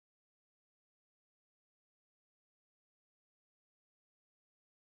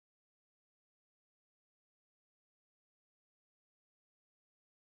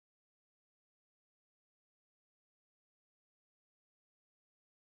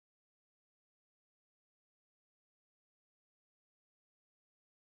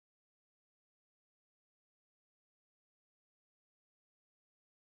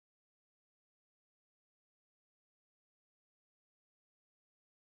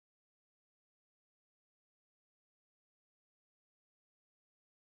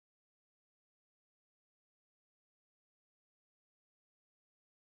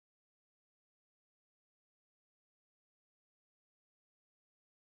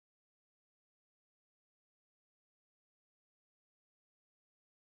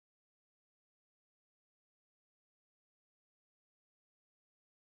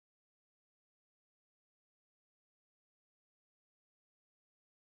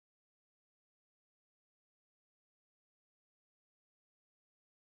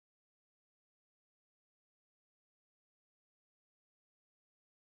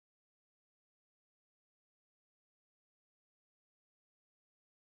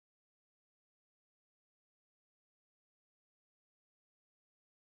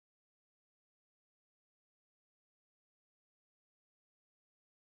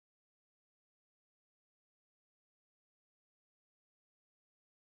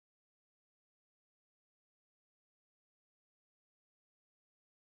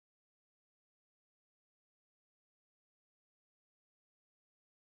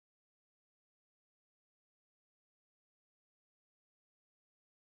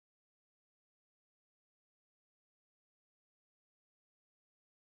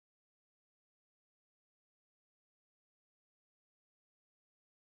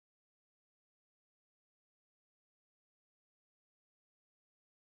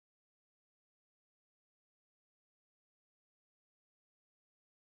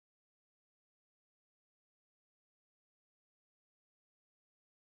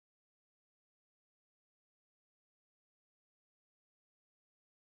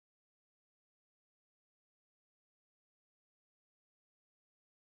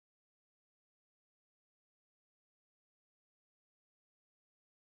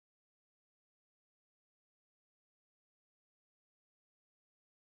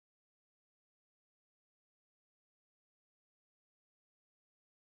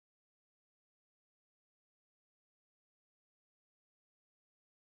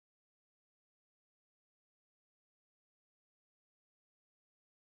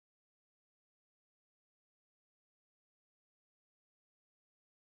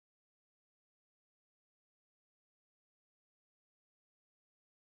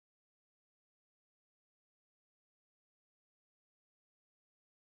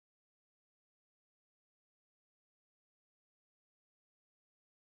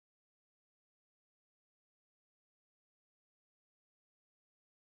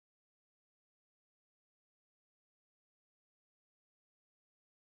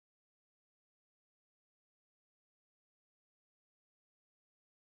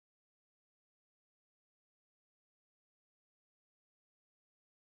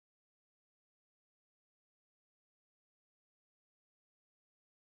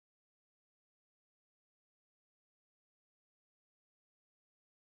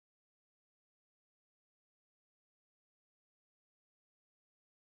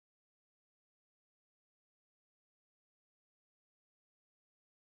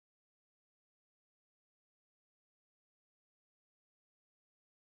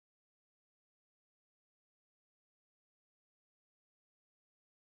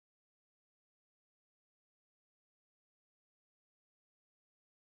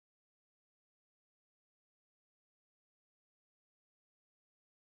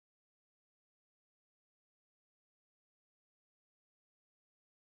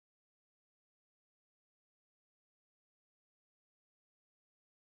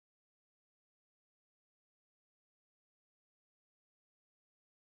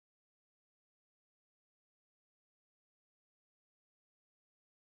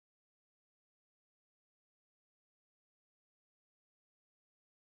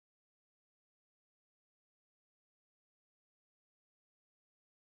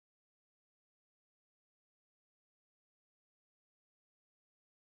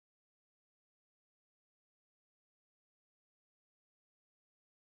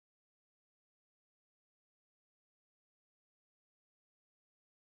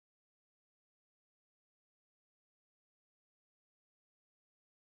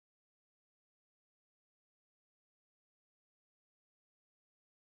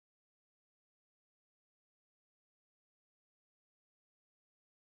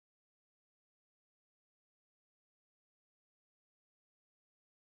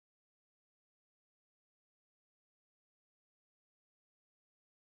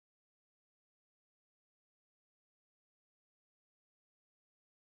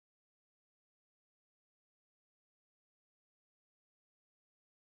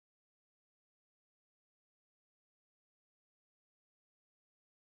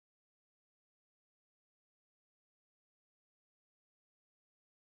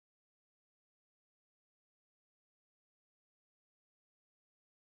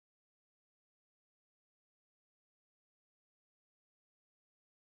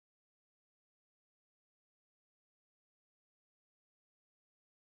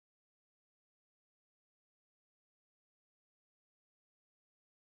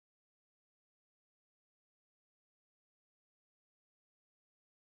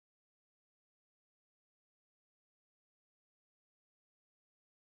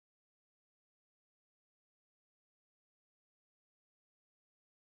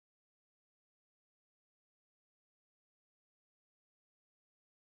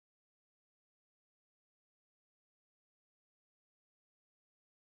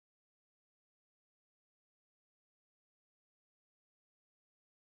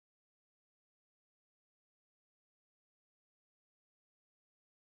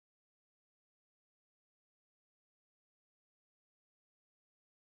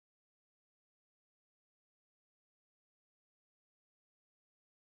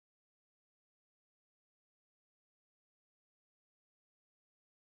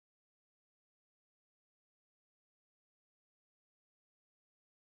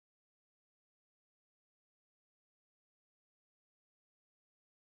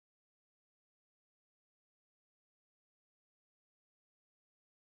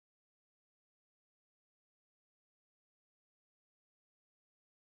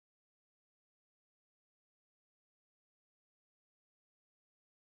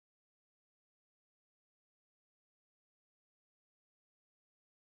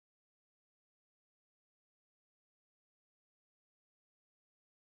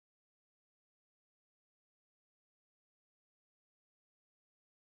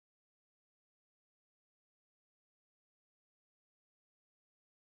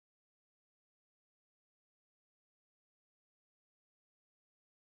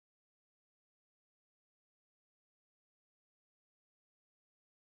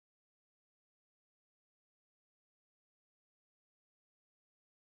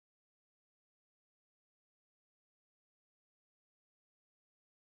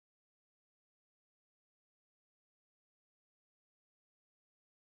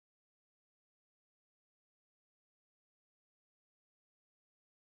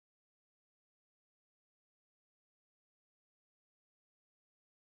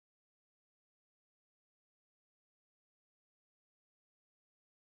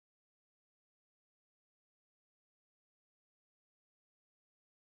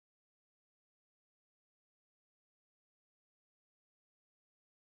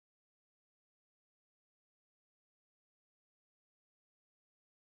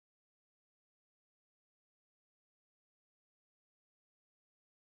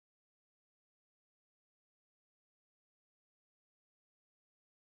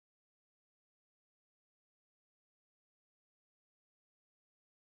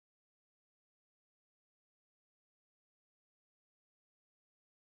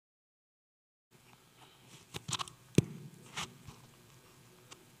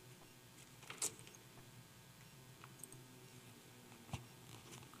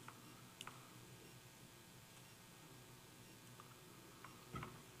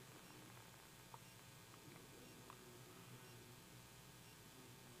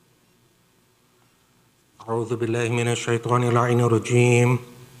أعوذ بالله من الشيطان اللعين الرجيم.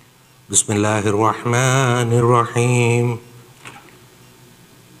 بسم الله الرحمن الرحيم.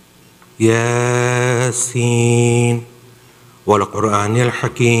 ياسين والقرآن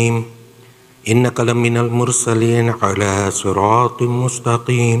الحكيم إنك لمن المرسلين على صراط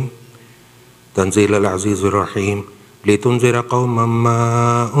مستقيم تنزيل العزيز الرحيم لتنذر قوما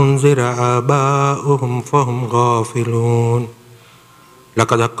ما أنذر آباؤهم فهم غافلون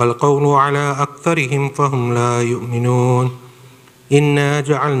لقد حق القول على أكثرهم فهم لا يؤمنون إنا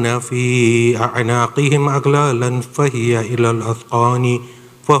جعلنا في أعناقهم أغلالا فهي إلى الأذقان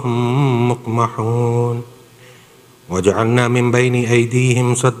فهم مقمحون وجعلنا من بين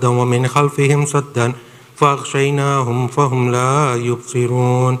أيديهم سدا ومن خلفهم سدا فأغشيناهم فهم لا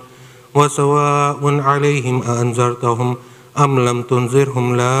يبصرون وسواء عليهم أأنذرتهم أم لم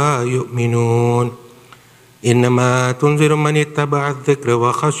تنذرهم لا يؤمنون إنما تنذر من اتبع الذكر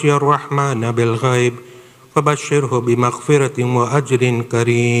وخشي الرحمن بالغيب فبشره بمغفرة وأجر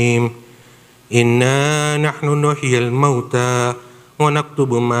كريم. إنا نحن نحيي الموتى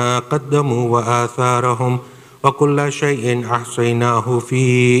ونكتب ما قدموا وآثارهم وكل شيء أحصيناه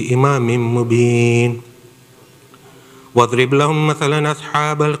في إمام مبين. واضرب لهم مثلا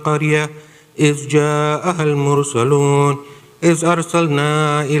أصحاب القرية إذ جاءها المرسلون إذ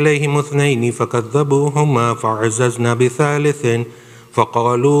أرسلنا إليهم اثنين فكذبوهما فعززنا بثالث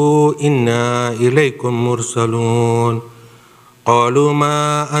فقالوا إنا إليكم مرسلون قالوا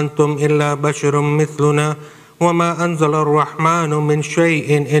ما أنتم إلا بشر مثلنا وما أنزل الرحمن من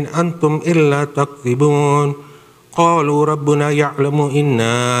شيء إن أنتم إلا تكذبون قالوا ربنا يعلم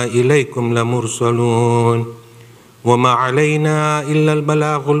إنا إليكم لمرسلون وما علينا إلا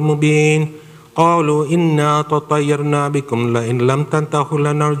البلاغ المبين قالوا إنا تطيرنا بكم لئن لم تنتهوا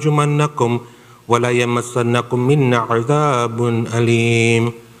لنرجمنكم ولا يمسنكم منا عذاب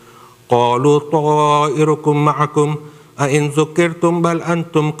أليم قالوا طائركم معكم أئن ذكرتم بل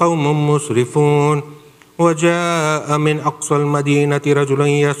أنتم قوم مسرفون وجاء من أقصى المدينة رجل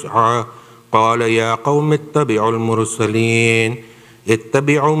يسعى قال يا قوم اتبعوا المرسلين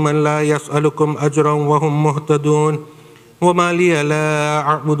اتبعوا من لا يسألكم أجرا وهم مهتدون وما لي لا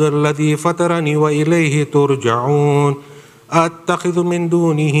أعبد الذي فطرني وإليه ترجعون أتخذ من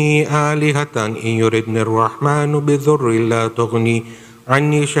دونه آلهة إن يردني الرحمن بضر لا تغني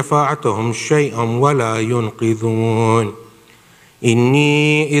عني شفاعتهم شيئا ولا ينقذون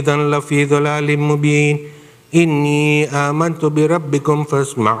إني إذا لفي ضلال مبين إني آمنت بربكم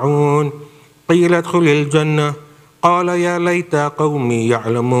فاسمعون قيل ادخل الجنة قال يا ليت قومي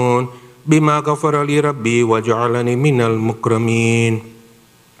يعلمون بما غفر لي ربي وجعلني من المكرمين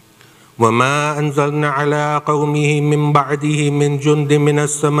وما أنزلنا على قومه من بعده من جند من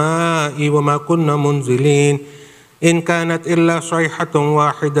السماء وما كنا منزلين إن كانت إلا صيحة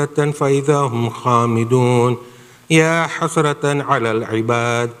واحدة فإذا هم خامدون يا حسرة على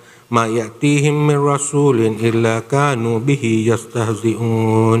العباد ما يأتيهم من رسول إلا كانوا به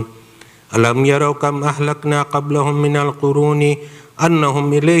يستهزئون ألم يروا كم أهلكنا قبلهم من القرون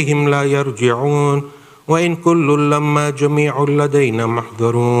أنهم إليهم لا يرجعون وإن كل لما جميع لدينا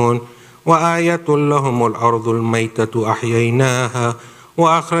محضرون وآية لهم الأرض الميتة أحييناها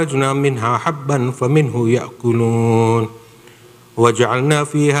وأخرجنا منها حبا فمنه يأكلون وجعلنا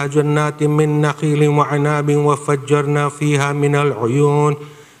فيها جنات من نخيل وعناب وفجرنا فيها من العيون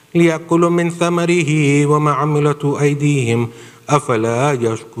ليأكلوا من ثمره وما عملت أيديهم أفلا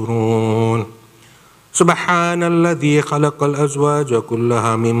يشكرون سبحان الذي خلق الأزواج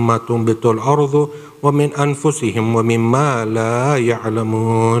كلها مما تنبت الأرض ومن أنفسهم ومما لا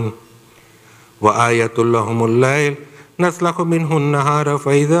يعلمون وآية لهم الليل نسلخ منه النهار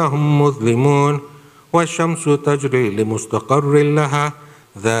فإذا هم مظلمون والشمس تجري لمستقر لها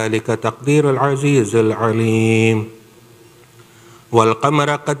ذلك تقدير العزيز العليم والقمر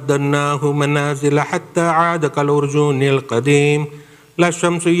قدرناه منازل حتى عاد كالأرجون القديم لا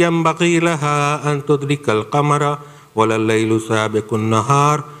الشمس ينبغي لها أن تدرك القمر ولا الليل سابق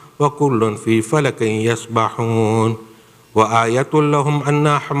النهار وكل في فلك يسبحون وآية لهم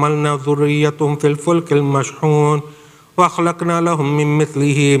أنا حملنا ذريتهم في الفلك المشحون وأخلقنا لهم من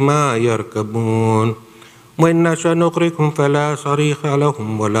مثله ما يركبون وإن نشأ نغرقهم فلا صريخ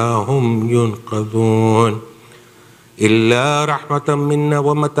لهم ولا هم ينقذون إلا رحمة منا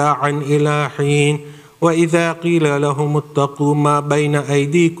ومتاعا إلى حين وإذا قيل لهم اتقوا ما بين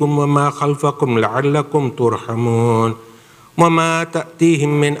أيديكم وما خلفكم لعلكم ترحمون وما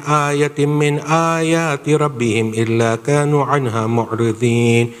تأتيهم من آية من آيات ربهم إلا كانوا عنها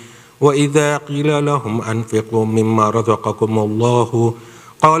معرضين وإذا قيل لهم أنفقوا مما رزقكم الله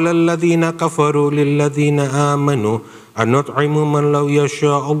قال الذين كفروا للذين آمنوا أن نطعم من لو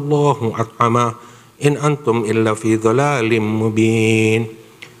يشاء الله أطعمه إن أنتم إلا في ضلال مبين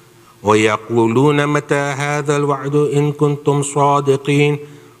ويقولون متى هذا الوعد إن كنتم صادقين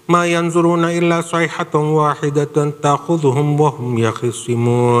ما ينظرون إلا صيحة واحدة تأخذهم وهم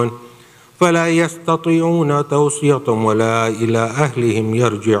يخصمون فلا يستطيعون توصية ولا إلى أهلهم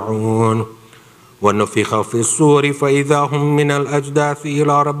يرجعون ونفخ في الصور فإذا هم من الأجداث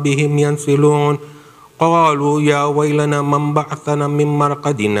إلى ربهم ينسلون قالوا يا ويلنا من بعثنا من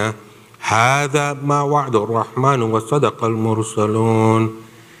مرقدنا هذا ما وعد الرحمن وصدق المرسلون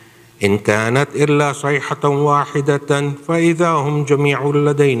إن كانت إلا صيحة واحدة فإذا هم جميع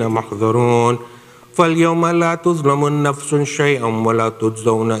لدينا محضرون فاليوم لا تظلم نفس شيئا ولا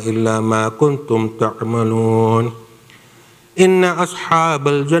تجزون إلا ما كنتم تعملون إن أصحاب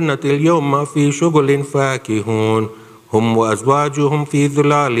الجنة اليوم في شغل فاكهون هم وأزواجهم في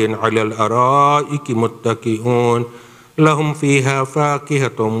ظلال على الأرائك متكئون لهم فيها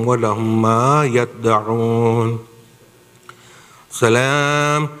فاكهة ولهم ما يدعون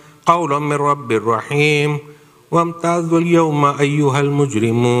سلام قولا من رب رحيم وامتازوا اليوم أيها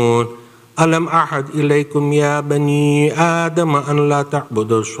المجرمون ألم أعهد إليكم يا بني آدم أن لا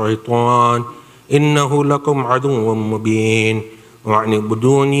تعبدوا الشيطان إنه لكم عدو مبين وأن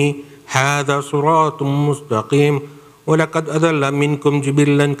اعبدوني هذا صراط مستقيم ولقد أضل منكم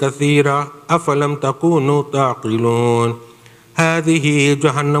جبلا كثيرا أفلم تكونوا تعقلون هذه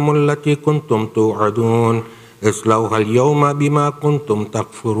جهنم التي كنتم توعدون اصلوها اليوم بما كنتم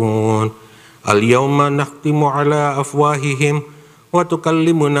تكفرون اليوم نختم على أفواههم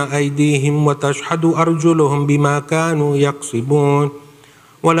وتكلمنا أيديهم وتشهد أرجلهم بما كانوا يكسبون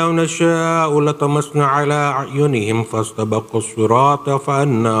ولو نشاء لطمسنا على أعينهم فاستبقوا الصراط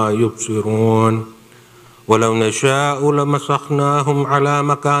فأنى يبصرون ولو نشاء لمسخناهم على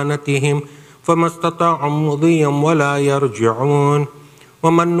مكانتهم فما استطاعوا مضيا ولا يرجعون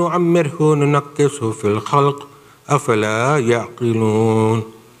ومن نعمره ننكسه في الخلق أفلا يعقلون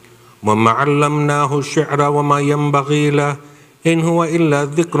وما علمناه الشعر وما ينبغي له إن هو إلا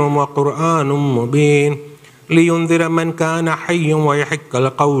ذكر وقرآن مبين لينذر من كان حيا ويحق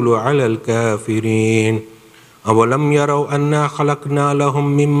القول على الكافرين أولم يروا أنا خلقنا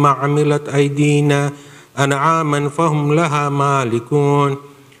لهم مما عملت أيدينا أنعاما فهم لها مالكون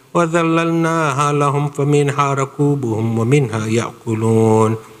وذللناها لهم فمنها ركوبهم ومنها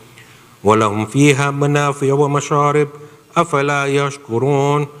يأكلون ولهم فيها منافع ومشارب أفلا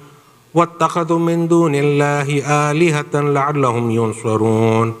يشكرون واتخذوا من دون الله آلهة لعلهم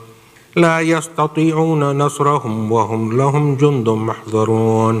ينصرون لا يستطيعون نصرهم وهم لهم جند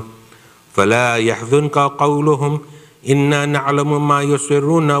محضرون فلا يحزنك قولهم إنا نعلم ما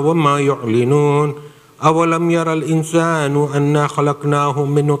يسرون وما يعلنون أولم يرى الإنسان أنا خلقناه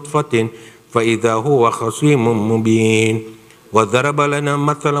من نطفة فإذا هو خصيم مبين وضرب لنا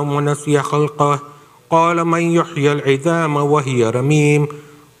مثلا ونسي خلقه قال من يحيي العظام وهي رميم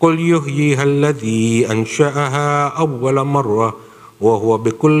قل يحييها الذي أنشأها أول مرة وهو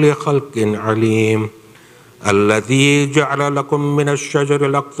بكل خلق عليم الذي جعل لكم من الشجر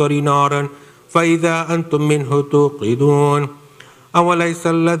الأخضر نارا فإذا أنتم منه توقدون أوليس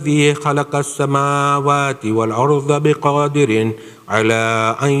الذي خلق السماوات والأرض بقادر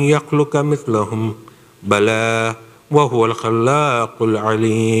على أن يخلق مثلهم بلى وهو الخلاق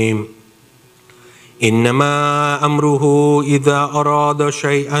العليم إنما أمره إذا أراد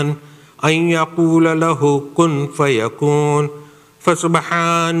شيئا أن يقول له كن فيكون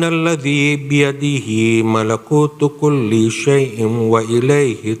فسبحان الذي بيده ملكوت كل شيء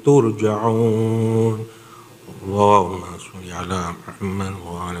وإليه ترجعون اللهم صل على محمد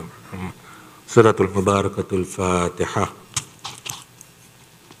وعلى محمد سورة المباركة الفاتحة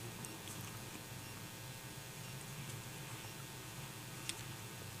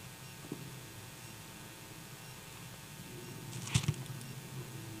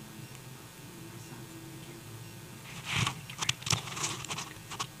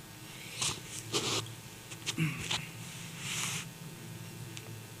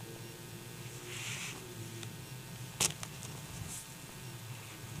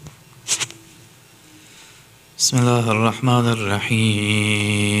بسم الله الرحمن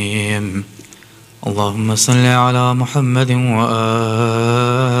الرحيم اللهم صل على محمد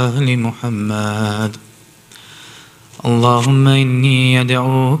وآل محمد اللهم إني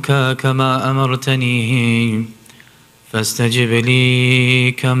أدعوك كما أمرتني فاستجب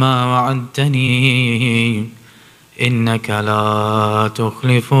لي كما وعدتني إنك لا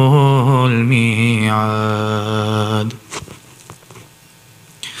تخلف الميعاد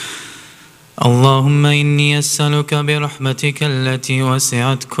اللهم إني أسألك برحمتك التي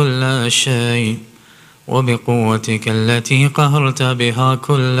وسعت كل شيء وبقوتك التي قهرت بها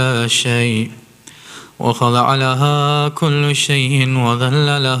كل شيء وخضع لها كل شيء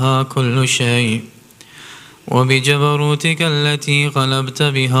وذل لها كل شيء، وبجبروتك التي غلبت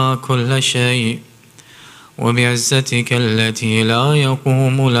بها كل شيء، وبعزتك التي لا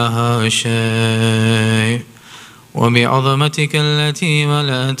يقوم لها شيء، وبعظمتك التي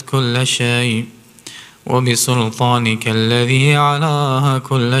ملأت كل شيء، وبسلطانك الذي علاها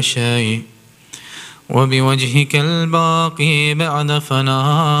كل شيء، وبوجهك الباقي بعد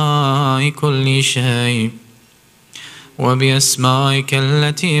فناء كل شيء، وبأسمائك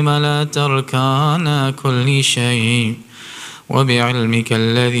التي ملأت أركان كل شيء، وبعلمك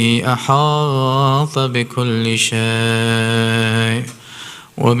الذي أحاط بكل شيء،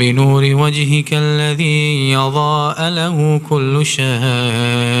 وبنور وجهك الذي أضاء له كل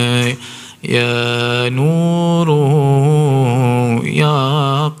شيء. يا نور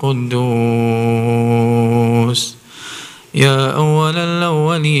يا قدوس، يا أول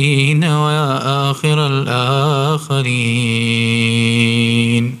الأولين ويا آخر الآخرين.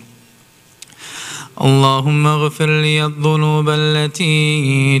 اللهم اغفر لي الذنوب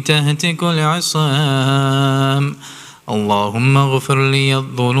التي تهتك العصام، اللهم اغفر لي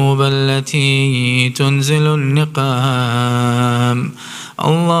الذنوب التي تنزل النقام،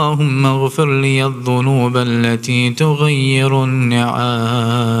 اللهم اغفر لي الذنوب التي تغير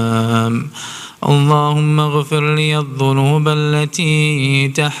النعام، اللهم اغفر لي الذنوب التي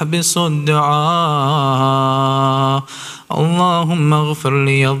تحبس الدعاء، اللهم اغفر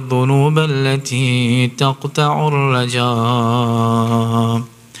لي الذنوب التي تقطع الرجاء،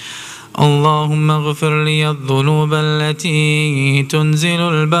 اللهم اغفر لي الذنوب التي تنزل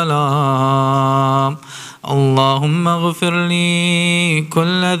البلاء، اللهم اغفر لي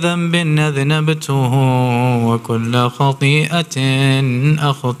كل ذنب أذنبته وكل خطيئة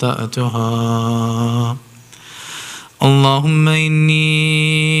أخطأتها. اللهم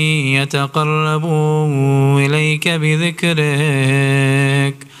إني أتقرب إليك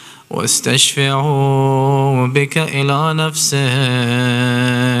بذكرك واستشفع بك إلى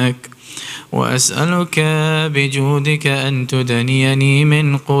نفسك، وأسألك بجودك أن تدنيني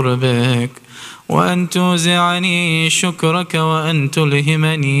من قربك، وأن توزعني شكرك، وأن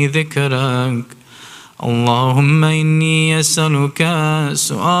تلهمني ذكرك. اللهم إني أسألك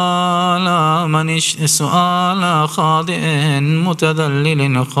سؤال خاضع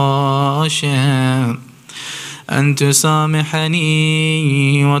متذلل خاشع، أن تسامحني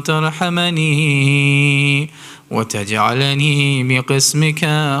وترحمني وتجعلني بقسمك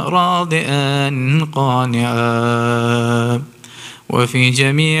راضيا قانعا، وفي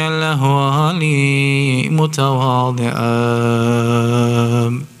جميع الأهوال متواضعا.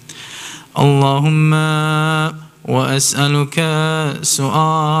 اللهم وأسألك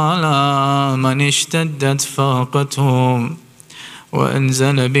سؤال من اشتدت فاقتهم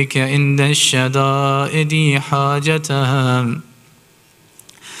وأنزل بك عند الشدائد حاجتهم،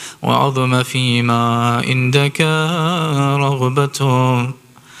 وعظم فيما عندك رغبتهم.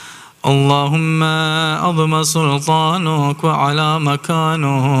 اللهم عظم سلطانك وعلى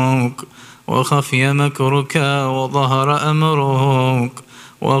مكانك، وخفي مكرك وظهر أمرك،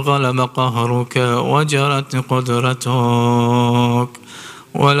 وغلب قهرك وجرت قدرتك،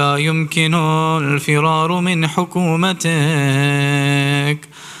 ولا يمكن الفرار من حكومتك.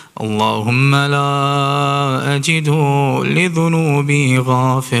 اللهم لا أجد لذنوبي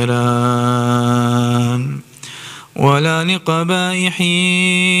غافرا، ولا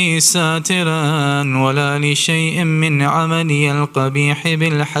لقبائحي ساترا، ولا لشيء من عملي القبيح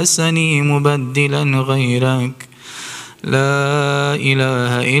بالحسن مبدلا غيرك. لا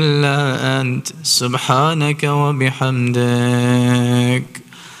إله إلا أنت سبحانك وبحمدك.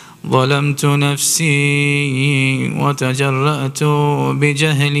 ظلمت نفسي وتجرأت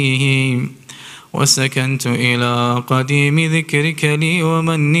بجهلي، وسكنت إلى قديم ذكرك لي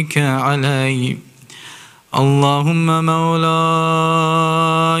ومنك علي. اللهم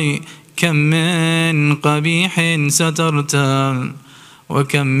مولاي، كم من قبيح سترت،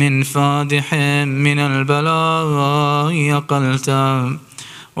 وكم من فادح من البلاء يقلت،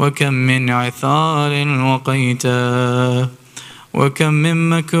 وكم من عثار وقيت، وكم من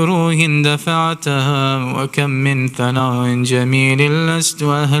مكروه دفعت، وكم من ثناء جميل لست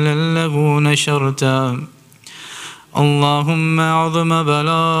أهلا له نشرت. اللهم عظم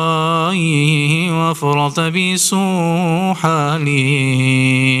بلائي وفرط بي سوء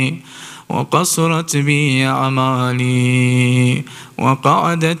حالي، وقصرت بي أعمالي،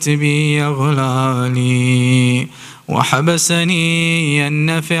 وقعدت بي أغلالي، وحبسني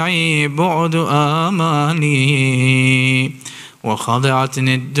النفع بعد آمالي،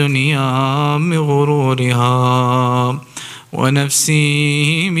 وخضعتني الدنيا بغرورها،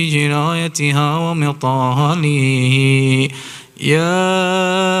 ونفسي بجنايتها ومطالي يا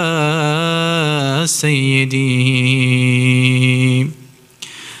سيدي.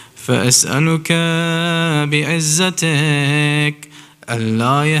 فأسألك بعزتك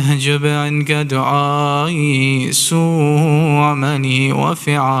ألا يحجب عنك دعائي سوء عملي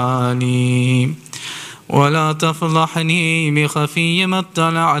وفعالي، ولا تفضحني بخفي ما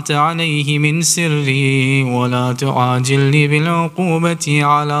اطلعت عليه من سري، ولا تعاجلني بالعقوبة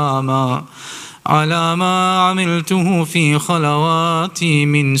على ما عملته في خلواتي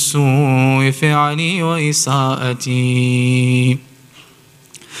من سوء فعلي وإساءتي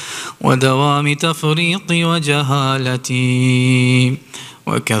ودوام تفريطي وجهالتي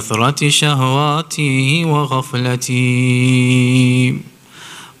وكثرة شهواتي وغفلتي.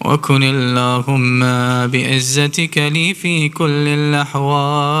 وكن اللهم بعزتك لي في كل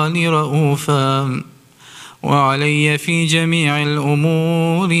الأحوال رؤوفا، وعلي في جميع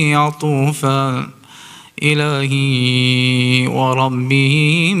الأمور عطوفا. إلهي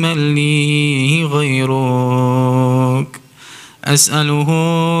وربي من لي غيرك، أسأله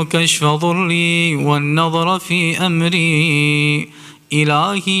كشف ضري والنظر في أمري.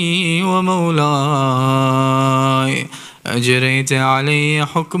 إلهي ومولاي، أجريت علي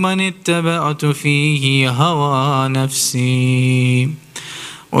حكما اتبعت فيه هوى نفسي،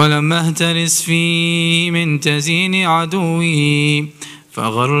 ولم أهترس فيه من تزيين عدوي،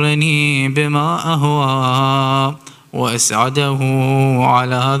 فغرني بما أهوى وأسعده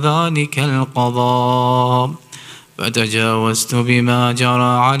على ذلك القضاء، فتجاوزت بما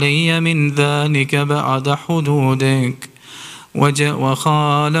جرى علي من ذلك بعد حدودك،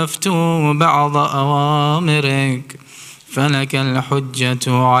 وخالفت بعض أوامرك، فلك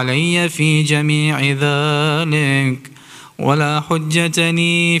الحجة علي في جميع ذلك، ولا حجة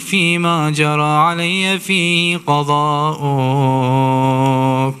لي فيما جرى علي فيه قضاؤك،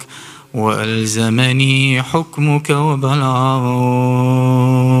 وألزمني حكمك وبلاغك.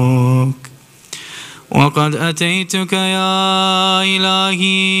 وقد أتيتك يا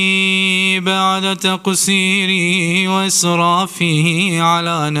إلهي بعد تقصيري وإسرافي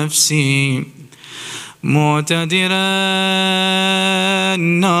على نفسي، معتذرا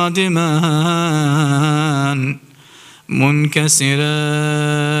نادما منكسرا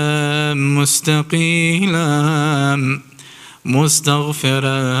مستقيلا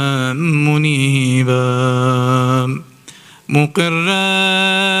مستغفرا منيبا،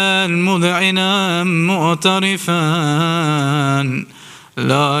 مقرا مذعنا معترفا،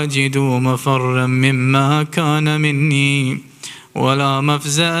 لا أجد مفرا مما كان مني، ولا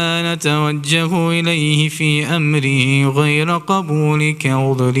مفزأ نتوجه إليه في أمري غير قبولك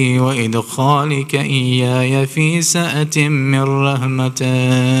عذري وإدخالك إياي في سأة من رحمتك.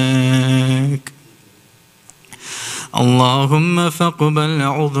 اللهم فاقبل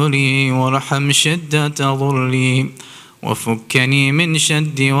عذري وارحم شدة ضري، وفكني من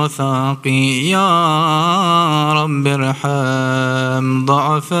شد وثاقي. يا رب ارحم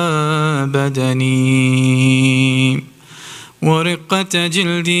ضعف بدني ورقة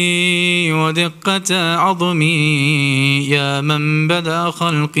جلدي ودقة عظمي، يا من بدأ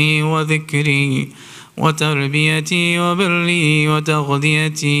خلقي وذكري وتربيتي وبري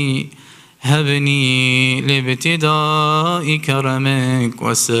وتغذيتي، هبني لابتداء كرمك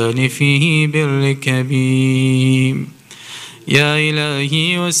وسالفه برك بي. يا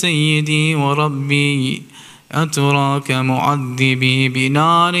إلهي وسيدي وربي، أتراك معذبي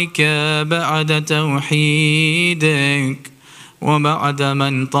بنارك بعد توحيدك، وبعد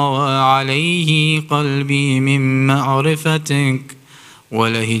من طوى عليه قلبي من معرفتك،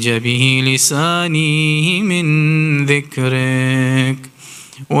 ولهج به لساني من ذكرك،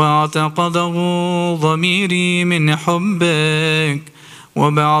 واعتقده ضميري من حبك،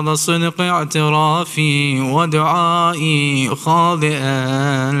 وبعد صدق اعترافي ودعائي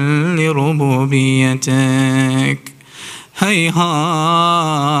خاضئا لربوبيتك. هيهات،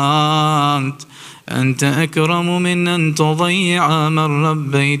 أنت أكرم من أن تضيع من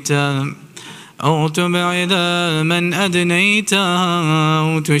ربيت، أو تبعد من أدنيت،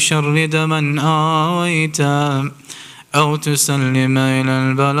 أو تشرد من آويت، أو تسلم إلى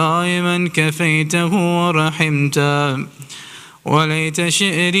البلاء من كفيته ورحمت. وليت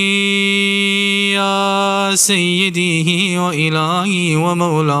شعري يا سيدي وإلهي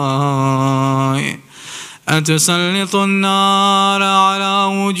ومولاي، أتسلط النار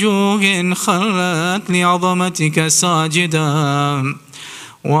على وجوه خرت لعظمتك ساجدا،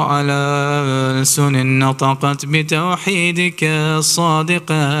 وعلى ألسن نطقت بتوحيدك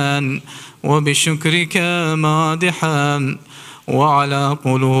صادقا وبشكرك مادحا، وعلى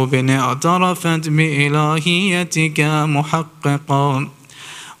قلوب اعترفت بإلهيتك محققا،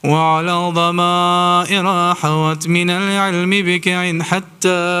 وعلى ضمائر حوت من العلم بك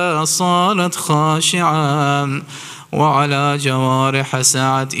حتى صارت خاشعا، وعلى جوارح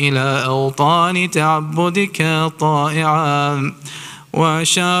سعت إلى أوطان تعبدك طائعا،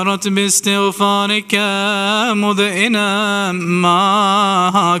 وأشارت باستغفارك مذئنا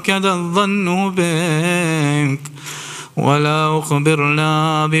ما هكذا الظن بك، ولا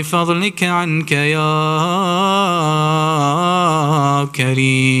أخبرنا بفضلك عنك يا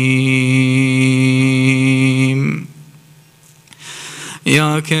كريم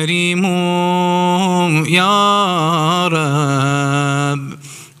يا كريم يا رب،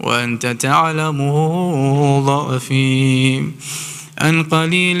 وأنت تعلم ضعفي عن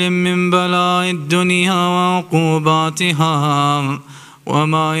قليل من بلاء الدنيا وعقوباتها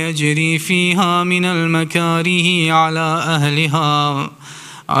وما يجري فيها من المكاره على أهلها،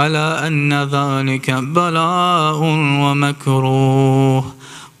 على أن ذلك بلاء ومكروه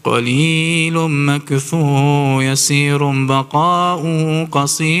قليل مكثو يسير بقاء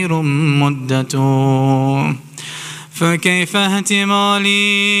قصير مدته، فكيف اهتمالي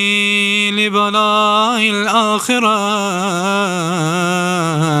لبلاء الآخرة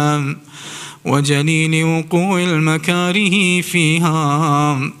وجليل وقوع المكاره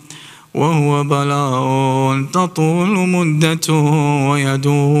فيها، وهو بلاء تطول مدته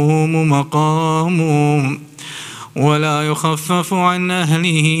ويدوم مقامه ولا يخفف عن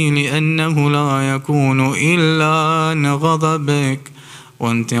أهله، لأنه لا يكون إلا عن غضبك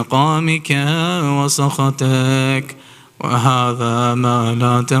وانتقامك وسخطك، وهذا ما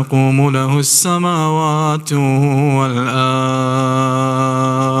لا تقوم له السماوات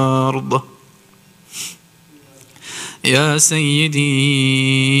والأرض. يا سيدي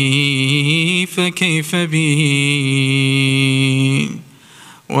فكيف بي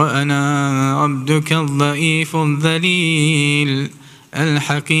وأنا عبدك الضعيف الذليل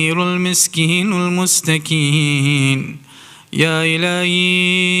الحقير المسكين المستكين، يا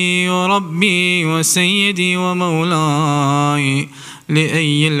إلهي وربي وسيدي ومولاي،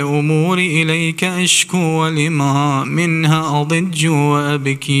 لأي الأمور إليك أشكو ولما منها أضج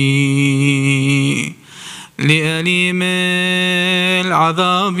وأبكي، لأليم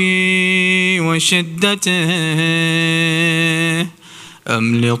العذاب وشدته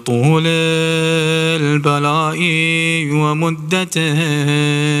أم لطول البلاء ومدته،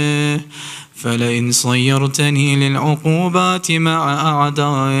 فلئن صيرتني للعقوبات مع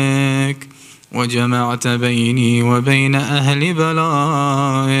أعدائك وجمعت بيني وبين أهل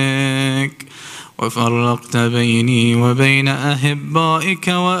بلائك وفرقت بيني وبين أحبائك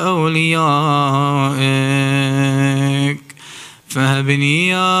وأوليائك، فهبني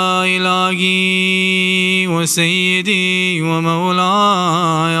يا إلهي وسيدي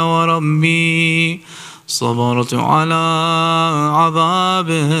ومولاي وربي، صبرت على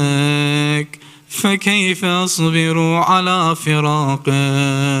عذابك فكيف أصبر على فراقك،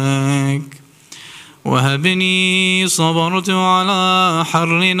 وهبني صبرت على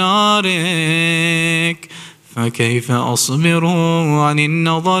حر نارك فكيف أصبر عن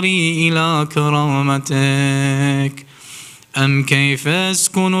النظر إلى كرامتك، أم كيف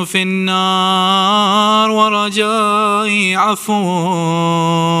أسكن في النار ورجائي عفوك،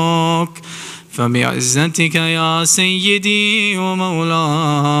 فبعزتك يا سيدي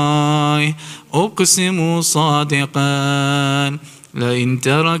ومولاي أقسم صادقا لئن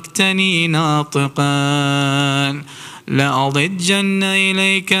تركتني ناطقا لأضجن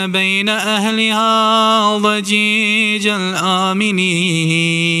إليك بين أهلها ضجيج الآمنين،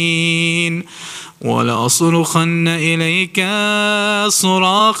 ولأصرخن إليك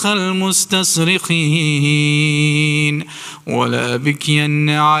صراخ المستصرخين، ولأبكين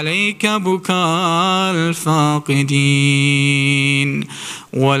عليك بكاء الفاقدين،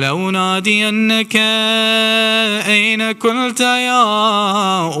 ولو نادينك أين كنت يا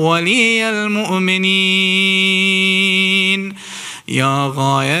ولي المؤمنين، يا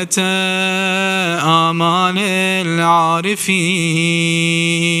غاية آمال العارفين،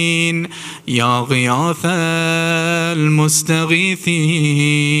 يا غياث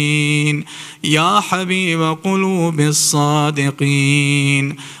المستغيثين، يا حبيب قلوب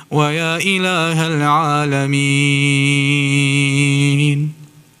الصادقين، ويا إله العالمين.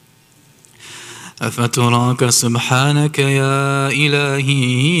 أفتراك سبحانك يا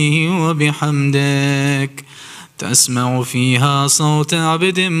إلهي وبحمدك تسمع فيها صوت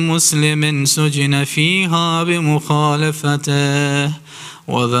عبد مسلم سجن فيها بمخالفته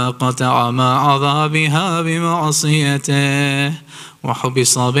وذاق طعم عذابها بمعصيته،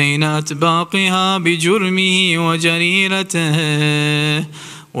 وحبس بين أطباقها بجرمه وجريرته،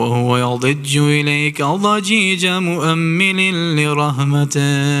 وهو يضج إليك ضجيج مؤمل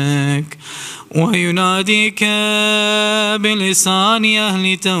لرحمتك، ويناديك بلسان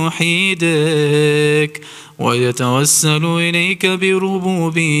أهل توحيدك، ويتوسل إليك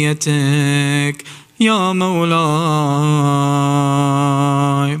بربوبيتك. يا مولاي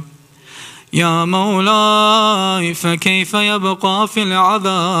يا مولاي، فكيف يبقى في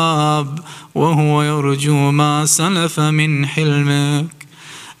العذاب وهو يرجو ما سلف من حلمك؟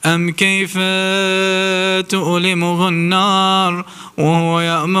 أم كيف تؤلمه النار وهو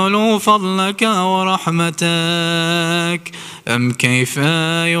يأمل فضلك ورحمتك؟ أم كيف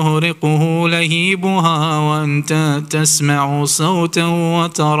يهرقه لهيبها وأنت تسمع صوته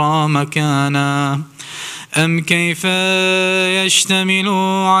وترى مكانه؟ أم كيف يشتمل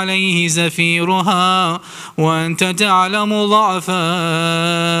عليه زفيرها وأنت تعلم ضعفا؟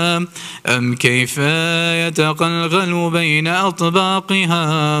 أم كيف يتقلغل بين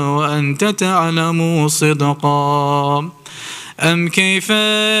أطباقها وأنت تعلم صدقا؟ أم كيف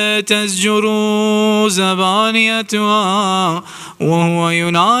تزجر زبانيتها وهو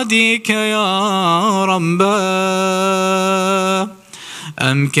يناديك يا ربا؟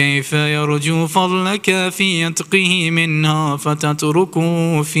 أم كيف يرجو فضلك في يتقه منها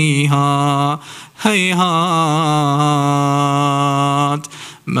فتتركه فيها؟ هيهات،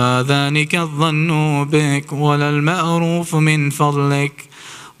 ما ذلك الظن بك ولا المأروف من فضلك،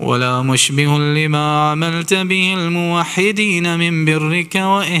 ولا مشبه لما عملت به الموحدين من برك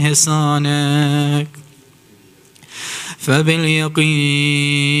وإحسانك.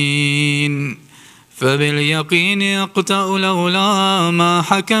 فباليقين يقطع لولا ما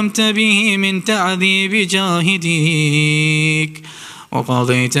حكمت به من تعذيب جاهديك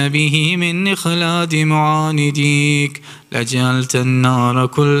وقضيت به من إخلاد معانديك، لجعلت النار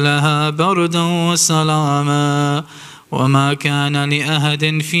كلها بردا وسلاما، وما كان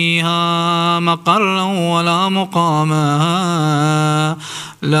لأحد فيها مقرا ولا مقاما،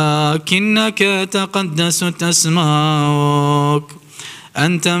 لكنك تقدست أسماؤك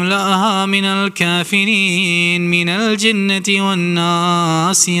أن تملأها من الكافرين من الجنة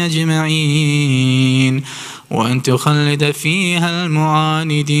والناس أجمعين، وأن تخلد فيها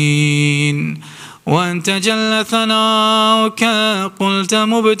المعاندين، وأن تجل ثناؤك قلت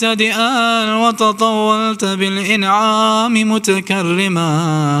مبتدئا وتطولت بالإنعام متكرما.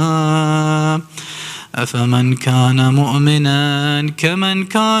 أفمن كان مؤمنا كمن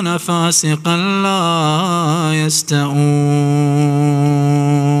كان فاسقا لا يستوون.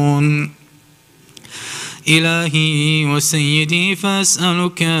 إلهي وسيدي،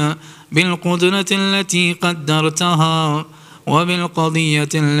 فأسألك بالقدرة التي قدرتها وبالقضية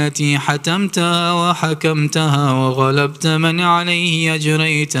التي حتمتها وحكمتها وغلبت من عليه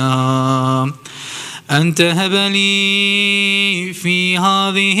أجريتها، أن تهب لي في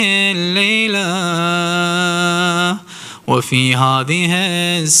هذه الليلة وفي هذه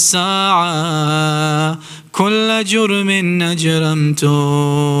الساعة كل جرم أجرمته،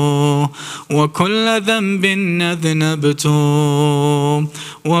 وكل ذنب أذنبته،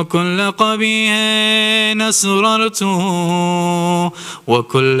 وكل قبيح أسررته،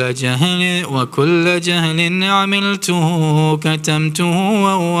 وكل جهل عملته،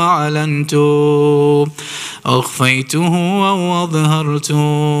 كتمته أو أعلنته، أخفيته أو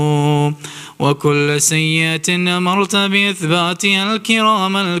أظهرته، وكل سيئة أمرت بإثباتها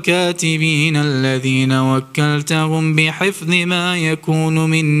الكرام الكاتبين الذين وكلتهم بحفظ ما يكون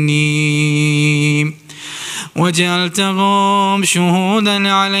مني، وجعلتهم شهودا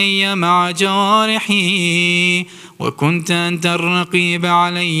علي مع جوارحي، وكنت أنت الرقيب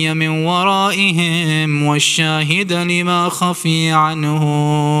علي من ورائهم والشاهد لما خفي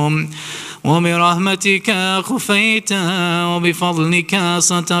عنهم، وبرحمتك خفيت وبفضلك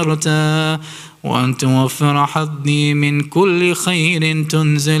سترت، وأن توفر حظي من كل خير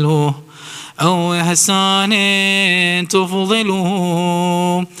تنزله أو إحسان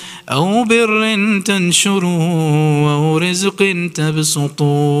تفضله أو بر تنشره أو رزق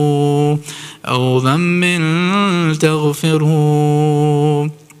تبسطه أو ذنب تغفره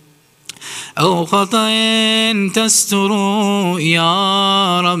أو خطأ تستر.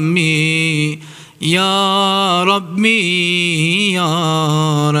 يا ربي يا ربي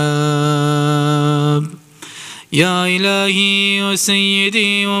يا رب، يا إلهي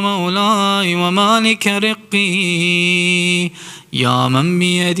وسيدي ومولاي ومالك رقي، يا من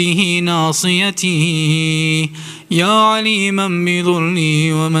بيده ناصيتي، يا عليما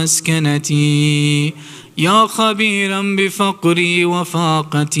بضري ومسكنتي، يا خبيرا بفقري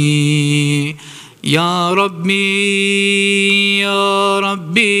وفاقتي، يا ربي يا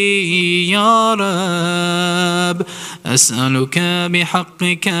ربي يا رب، أسألك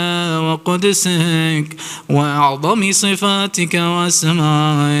بحقك وقدسك وأعظم صفاتك وأسمائك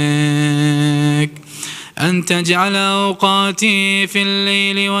أن تجعل أوقاتي في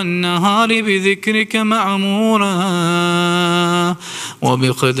الليل والنهار بذكرك معمورا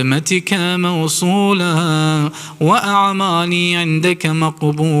وبخدمتك موصولا وأعمالي عندك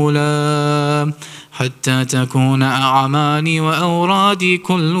مقبولا، حتى تكون أعمالي وأورادي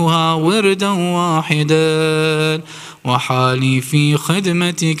كلها وردا واحدا وحالي في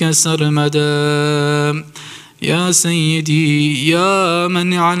خدمتك سرمدا. يا سيدي يا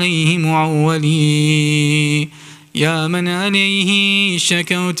من عليه معولي، يا من عليه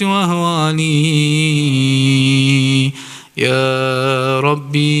شكوت أهوالي، يا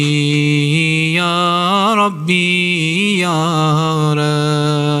ربي يا ربي يا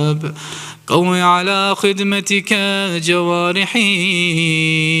رب، قوي على خدمتك جوارحي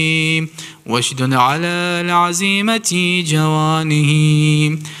واشدد على العزيمة جوانه،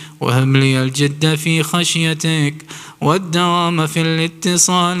 وهب لي الجد في خشيتك والدوام في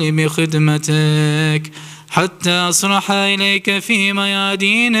الاتصال بخدمتك، حتى أصرح إليك في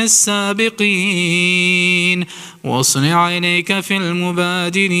ميادين السابقين واصنع إليك في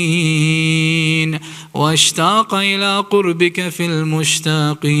المبادرين، واشتاق إلى قربك في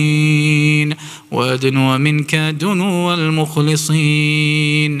المشتاقين، وأدنو منك دنو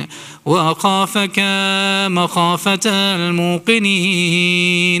المخلصين، وأخافك مخافة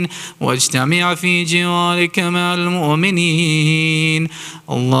الموقنين، واجتمع في جوارك مع المؤمنين.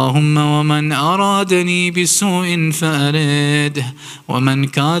 اللهم ومن أرادني بسوء فأرده، ومن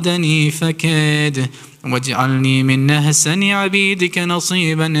كادني فكده، واجعلني من أحسن عبيدك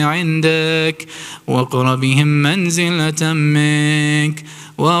نصيبا عندك وأقربهم منزلة منك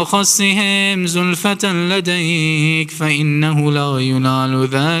وأخصهم زلفة لديك، فإنه لا ينال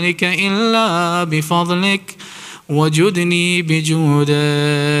ذلك إلا بفضلك، وجدني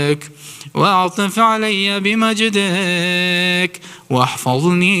بجودك واعطف علي بمجدك،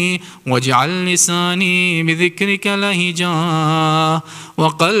 واحفظني واجعل لساني بذكرك لهجا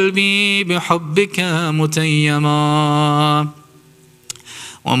وقلبي بحبك متيما،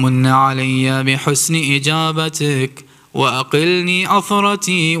 ومن علي بحسن إجابتك وأقلني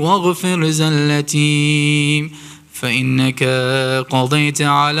عثرتي واغفر زلتي، فإنك قضيت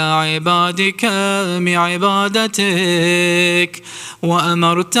على عبادك بعبادتك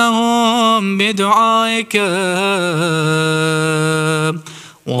وأمرتهم بدعائك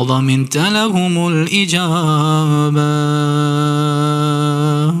وضمنت لهم الإجابة.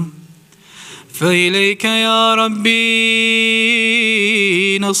 فإليك يا ربي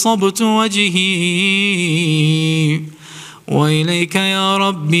نصبت وجهي، وإليك يا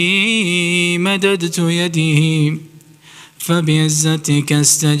ربي مددت يدي، فبعزتك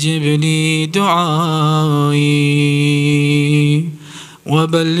استجب لي دعائي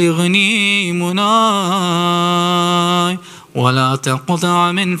وبلغني مناي، ولا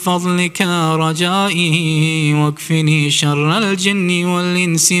تقطع من فضلك رجائي، واكفني شر الجن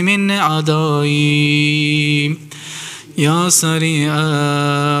والإنس من أعدائي. يا سريع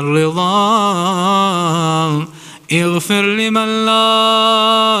الرضا اغفر لمن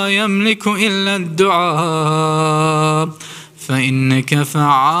لا يملك إلا الدعاء، فإنك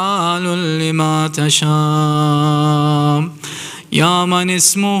فعال لما تشاء. يا من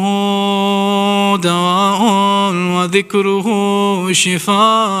اسمه دواء وذكره شفاء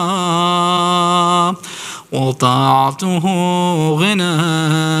وطاعته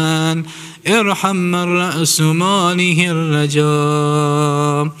غنى، ارحم من رأس ماله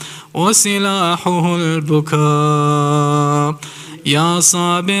الرجاء وسلاحه البكاء. يا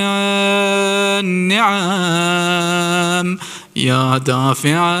صابع النعم يا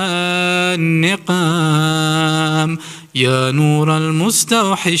دافع النقام، يا نور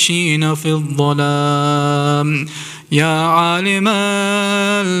المستوحشين في الظلام، يا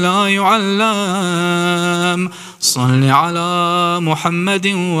عالما لا يعلم، صل على محمد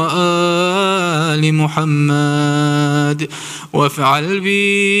وآل محمد وافعل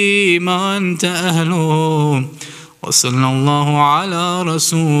بي ما أنت أهله، وصلى الله على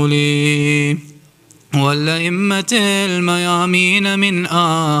رسوله والأئمة الميامين من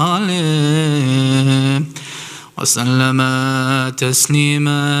آله وسلم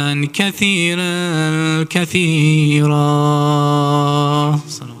تسليما كثيرا كثيرا.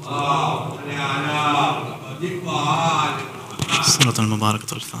 صلاة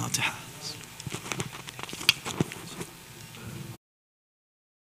المباركة الفاتحة.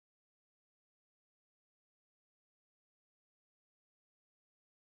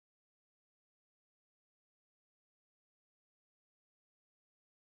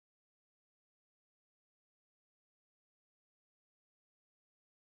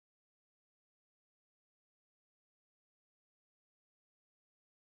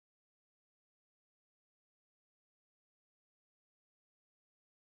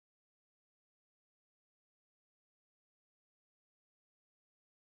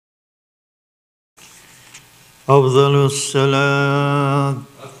 أفضل الصلاة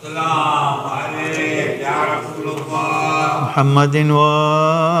السلام عليك يا رسول الله محمد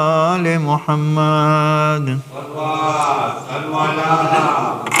وآل محمد صلوا على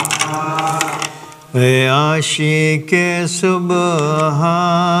اے عاشق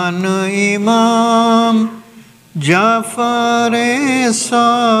سبحان امام जाफर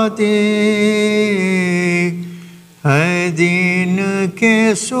सादिक है दीन के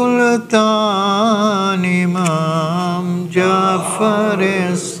सुल्तान इमाम जाफर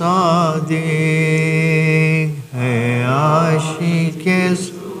सादिक है आशिक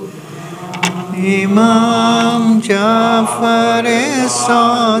इमाम जाफर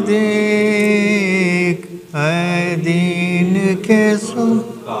सादिक है दीन के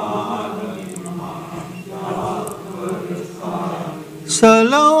सुल्तान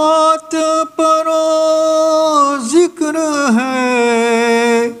सलावत परो जिक्र है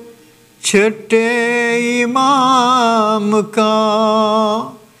छठे इमाम का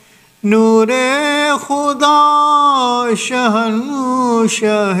नूरे खुदा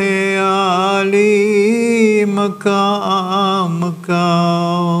शहंशाह आली मकाम का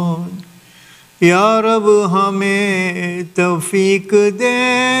या रब हमें तौफीक दे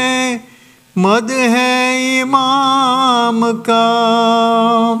मद है इमाम का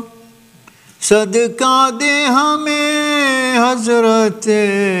सदका दे हमें हजरत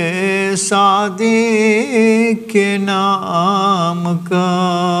सादिक के नाम का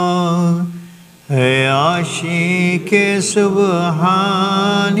है आशिक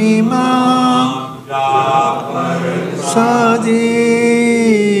सुबहान इमाम सादिक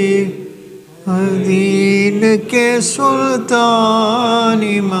दीन के सुल्तान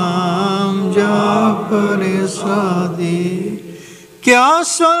इमाम जाफर सादिक क्या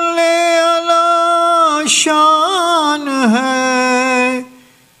सल्ले अला शान है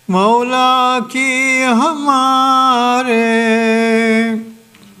मौला की हमारे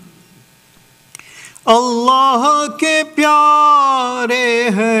अल्लाह के प्यारे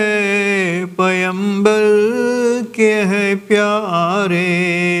हैं पैगंबर के है प्यारे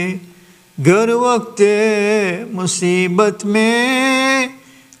गर वक्त मुसीबत में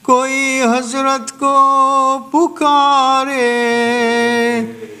कोई हजरत को पुकारे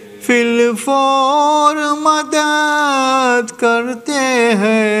फिलफोर मदद करते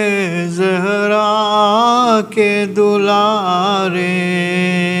हैं ज़हरा के दुलारे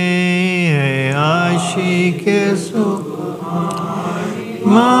है आशिक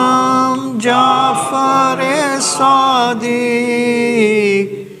इमाम जाफर सादिक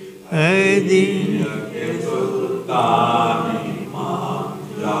है दीन के सुल्तान इमाम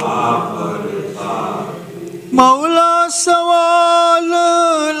जाफर सादिक मौला सवाल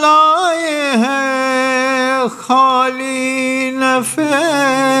लाए हैं खाली न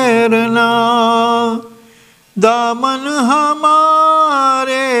फेरना दामन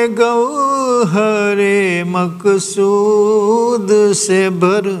हमारे गौहरे मकसूद से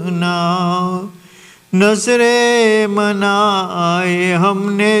भरना नजरे मनाए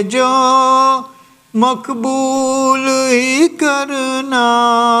हमने जो मकबूल ही करना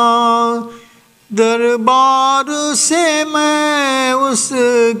दरबार से मैं उस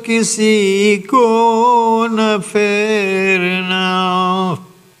किसी को न फेरना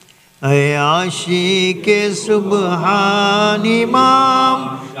ऐ आशिक सुबहान इमाम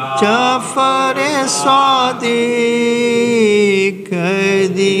जाफर सादिक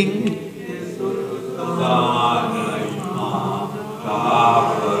दीन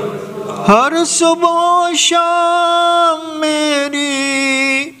हर सुबह शाम मेरी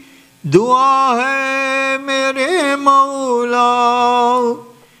दुआ है मेरे मौला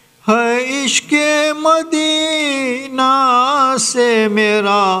है इश्क़ मदीना से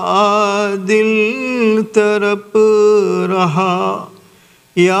मेरा दिल तरप रहा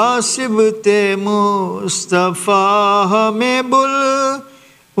या सिबते मुस्तफ़ा हमें बुल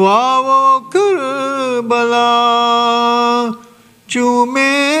वावो करबला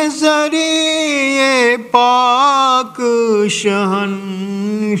चूमे ज़रिए पाक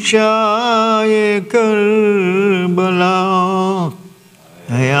शहंशाह करबला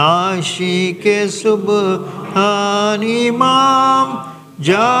है आशिक सुबहान इमाम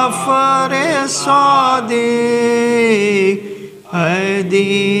जाफर सादिक है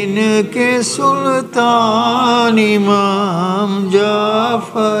दीन के सुल्तान इमाम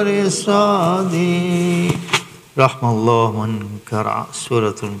जाफर सादिक रहमल्लाहु मन करा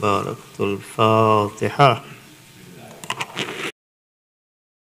सूरतुल बारकतुल फातिहा।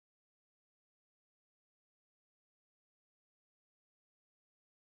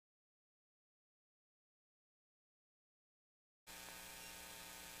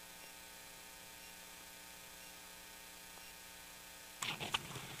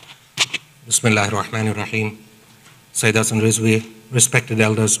 Bismillahir Rahmanir Rahim. Sayyid Hasan Rizvi, respected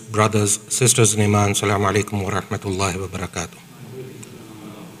elders, brothers, sisters in Iman, Assalamu alaikum wa rahmatullahi wa barakatuh.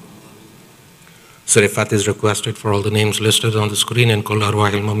 Surah Fatiha is requested for all the names listed on the screen and Kul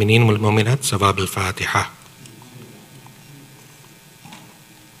Arwah al-Mu'mineen wal-Mu'minat, Sawab al-Fatiha.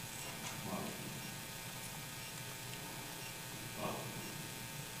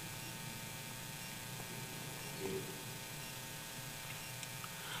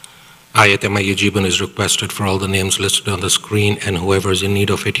 Ayat Ma Yajibun is requested for all the names listed on the screen and whoever is in need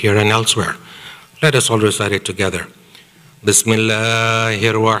of it here and elsewhere. Let us all recite it together.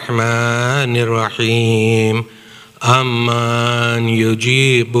 Bismillahir Rahmanir Rahim. Amman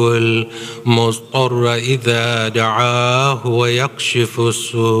yujibul mustarra idha da'ahu wa yakshifu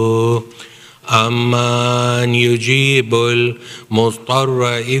su. Amman yujibul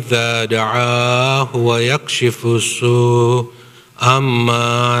mustarra idha da'ahu wa yakshifu su.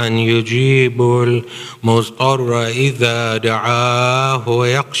 أمن يجيب المضطر إذا دعاه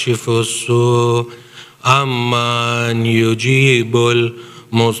ويكشف السوء أمن يجيب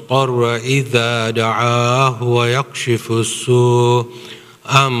المضطر إذا دعاه ويكشف السوء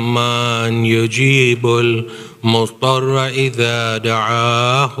أمن يجيب المضطر إذا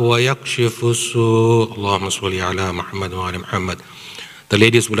دعاه ويكشف السوء اللهم صل على محمد وعلى محمد. The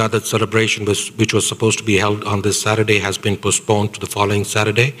ladies' Wiladat celebration, which was supposed to be held on this Saturday, has been postponed to the following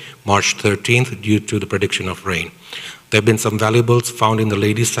Saturday, March 13th, due to the prediction of rain. There have been some valuables found in the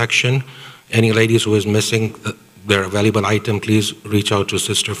ladies' section. Any ladies who is missing their valuable item, please reach out to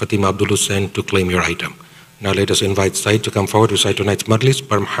Sister Fatima Abdul Hussein to claim your item. Now let us invite Sayyid to come forward to recite tonight's Majlis,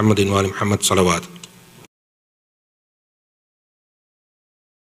 Par Muhammadin wa ali Muhammad Salawat.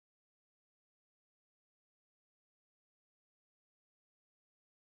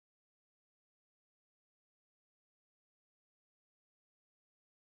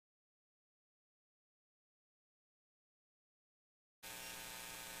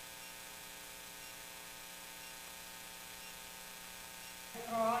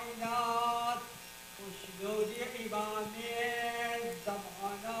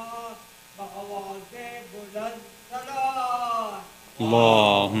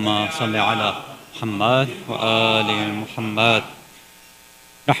 اللهم صل على محمد وآل محمد.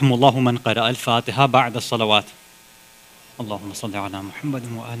 رحم الله من قرأ الفاتحة بعد الصلوات. اللهم صل على محمد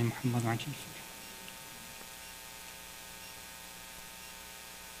وآل محمد وعجل.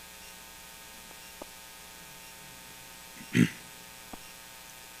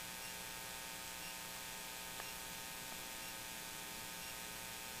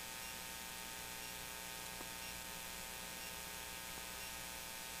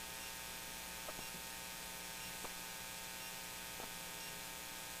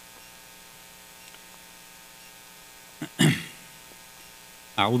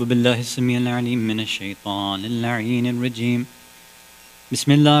 أعوذ بالله السميع العليم من الشيطان اللعين الرجيم.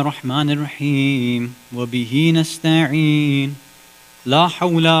 بسم الله الرحمن الرحيم. وبه نستعين. لا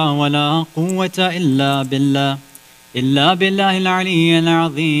حول ولا قوة إلا بالله العلي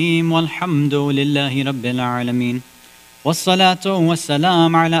العظيم. والحمد لله رب العالمين. والصلاة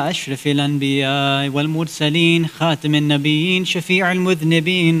والسلام على أشرف الأنبياء والمرسلين خاتم النبيين شفيع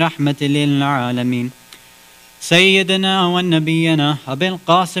المذنبين رحمة للعالمين سيدنا ونبينا أبي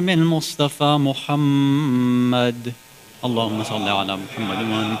القاسم المصطفى محمد. اللهم صل على محمد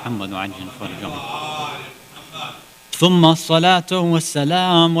وآل محمد وعجل فرجهم. ثم الصلاة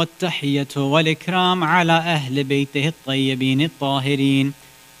والسلام والتحية والإكرام على أهل بيته الطيبين الطاهرين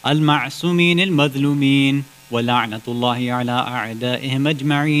المعصومين المظلومين ولعنة الله على أعدائهم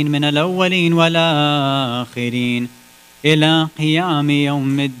أجمعين من الأولين والآخرين إلى قيام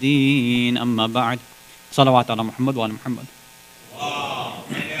يوم الدين. أما بعد. صلوات على محمد وعلى محمد.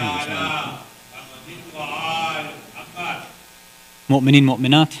 Mu'mineen,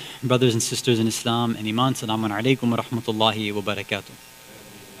 mu'minat, brothers and sisters in Islam and Iman, Assalamu alaikum wa rahmatullahi wa barakatuh.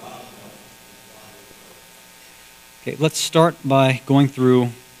 Okay, let's start by going through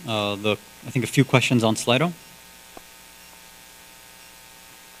I think a few questions on Slido.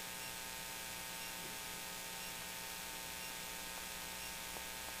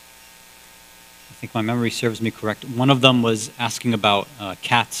 I think my memory serves me correct. One of them was asking about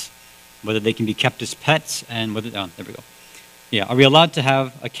cats, whether they can be kept as pets and whether, there we go. Yeah, are we allowed to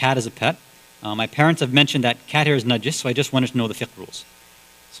have a cat as a pet? My parents have mentioned that cat hair is najis, so I just wanted to know the fiqh rules.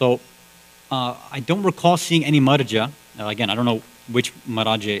 So I don't recall seeing any marja. Again, I don't know which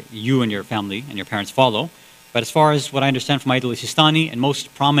maraja you and your family and your parents follow, but as far as what I understand from Aidul Sistani and most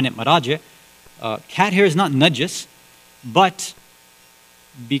prominent maraja, cat hair is not najis, but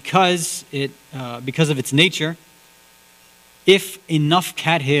because of its nature, if enough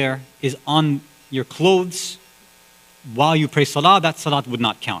cat hair is on your clothes while you pray salah, that salat would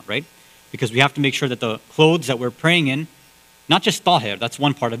not count, right? Because we have to make sure that the clothes that we're praying in, not just tahir, that's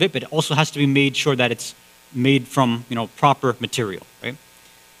one part of it, but it also has to be made sure that it's made from, proper material, right?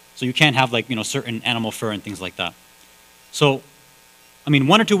 So you can't have like, certain animal fur and things like that. So, I mean,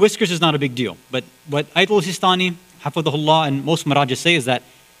 1 or 2 whiskers is not a big deal. But what Ayatul Sistani, Hafidhullah, and most Marajis say is that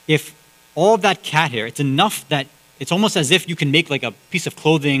if all of that cat hair, it's enough that it's almost as if you can make like a piece of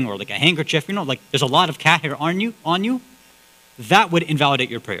clothing or like a handkerchief, like there's a lot of cat hair on you, that would invalidate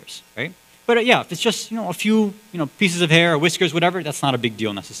your prayers, right? But yeah, if it's just, a few, pieces of hair or whiskers, whatever, that's not a big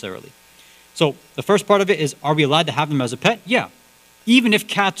deal necessarily. So the first part of it is, are we allowed to have them as a pet? Yeah. Even if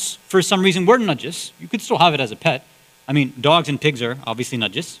cats, for some reason, were najis, you could still have it as a pet. I mean, dogs and pigs are obviously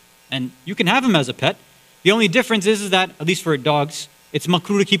najis, and you can have them as a pet. The only difference is that, at least for dogs, it's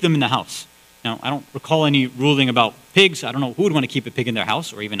makruh to keep them in the house. Now, I don't recall any ruling about pigs. I don't know who would want to keep a pig in their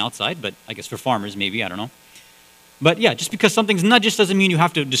house or even outside, but I guess for farmers maybe, I don't know. But yeah, just because something's najis doesn't mean you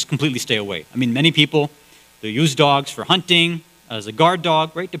have to just completely stay away. I mean, many people, they use dogs for hunting, as a guard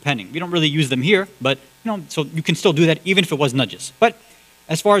dog, right, depending. We don't really use them here, but, so you can still do that even if it was najis. But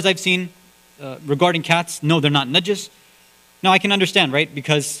as far as I've seen regarding cats, no, they're not najis. Now, I can understand, right,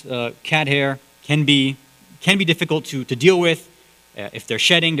 because cat hair can be difficult to deal with. If they're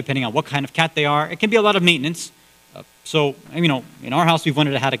shedding, depending on what kind of cat they are, it can be a lot of maintenance. So, in our house, we've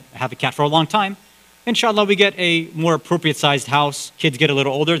wanted to have a cat for a long time. Inshallah, we get a more appropriate sized house. Kids get a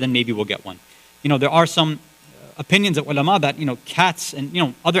little older, then maybe we'll get one. There are some opinions of ulama that, cats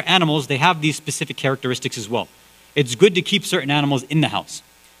and, other animals, they have these specific characteristics as well. It's good to keep certain animals in the house.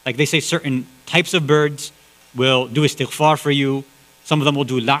 Like they say certain types of birds will do istighfar for you. Some of them will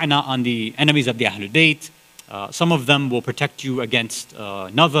do la'na on the enemies of the Ahlul Bayt. Some of them will protect you against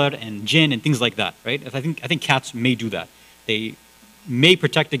nazar and jinn and things like that, right? I think cats may do that. They may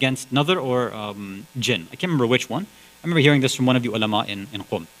protect against nazar or jinn. I can't remember which one. I remember hearing this from one of the ulama in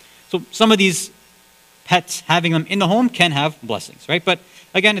Qum. So some of these pets, having them in the home can have blessings, right? But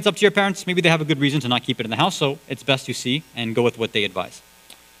again, it's up to your parents. Maybe they have a good reason to not keep it in the house, so it's best you see and go with what they advise.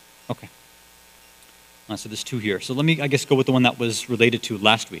 Okay. So there's 2 here. So let me, I guess, go with the one that was related to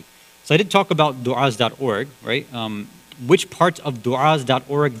last week. So I did talk about du'as.org, right? Which parts of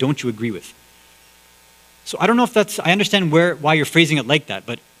du'as.org don't you agree with? So I don't know if that's, I understand why you're phrasing it like that,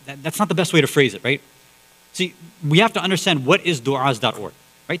 but that's not the best way to phrase it, right? See, we have to understand what is du'as.org,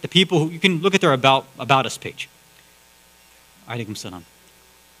 right? The people who, you can look at their about us page. Alaykum salam.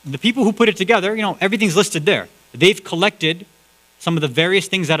 The people who put it together, everything's listed there. They've collected some of the various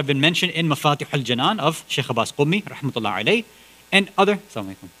things that have been mentioned in Mafatih al-Janan of Shaykh Abbas Qummi, rahmatullah alayh, and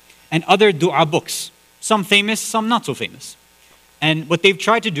other dua books. Some famous, some not so famous. And what they've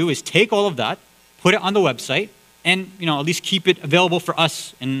tried to do is take all of that, put it on the website, and at least keep it available for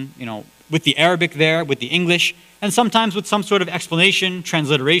us in, with the Arabic there, with the English, and sometimes with some sort of explanation,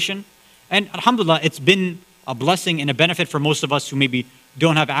 transliteration. And alhamdulillah, it's been a blessing and a benefit for most of us who maybe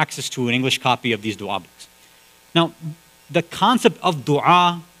don't have access to an English copy of these dua books. Now, the concept of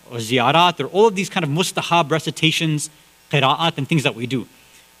dua or ziyarat or all of these kind of mustahab recitations, qira'at and things that we do,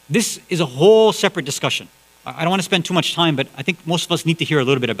 this is a whole separate discussion. I don't want to spend too much time, but I think most of us need to hear a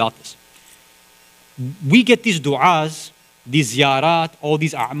little bit about this. We get these du'as, these ziyarat, all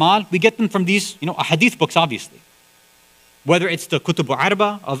these a'mal, we get them from these, ahadith books, obviously. Whether it's the Kutub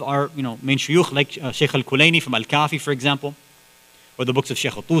Arba of our, main shuyukh, like Shaykh al-Kulaini from Al-Kafi, for example, or the books of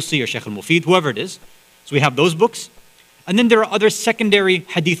Shaykh al-Tusi or Shaykh al-Mufid, whoever it is. So we have those books. And then there are other secondary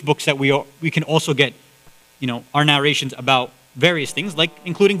hadith books that we can also get, our narrations about various things, like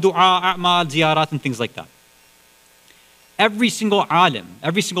including dua, a'mal, ziyarat, and things like that. Every single alim,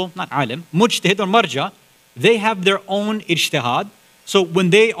 not alim, mujtahid or marja, they have their own ijtihad. So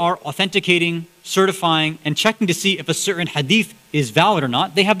when they are authenticating, certifying, and checking to see if a certain hadith is valid or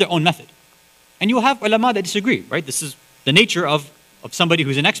not, they have their own method. And you'll have ulama that disagree, right? This is the nature of somebody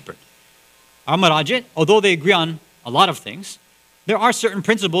who's an expert. Our marajit, although they agree on a lot of things, there are certain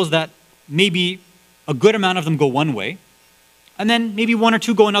principles that maybe a good amount of them go one way, and then maybe 1 or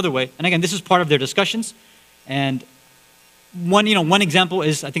 2 go another way. And again, this is part of their discussions. And one example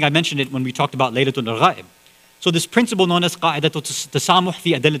is, I think I mentioned it when we talked about Laylatul Ghaib. So this principle known as Qa'idatul Tasamuh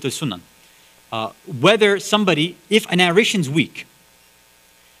fi Adillatul Sunan. Whether somebody, if a narration's weak,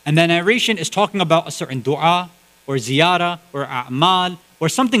 and the narration is talking about a certain dua, or ziyara, or a'mal, or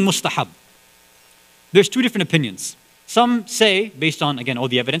something mustahab, there's 2 different opinions. Some say, based on, again, all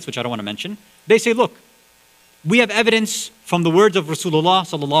the evidence, which I don't want to mention, they say, look, we have evidence from the words of Rasulullah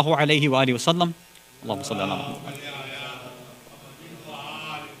sallallahu alayhi wa alihi wa sallam, Allahumma salli ala Muhammad,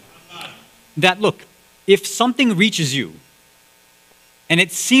 that look, if something reaches you and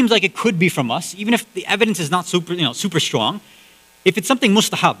it seems like it could be from us, even if the evidence is not super strong, if it's something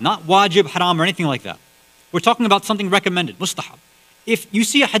mustahab, not wajib, haram, or anything like that, we're talking about something recommended, mustahab. If you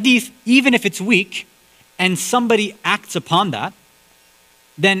see a hadith, even if it's weak, and somebody acts upon that,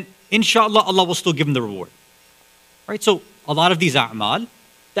 then inshallah Allah will still give them the reward. Right? So a lot of these a'mal,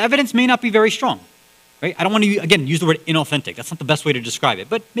 the evidence may not be very strong. Right? I don't want to, again, use the word inauthentic. That's not the best way to describe it.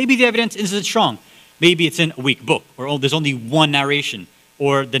 But maybe the evidence isn't strong. Maybe it's in a weak book, or there's only one narration,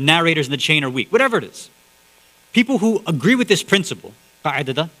 or the narrators in the chain are weak, whatever it is. People who agree with this principle,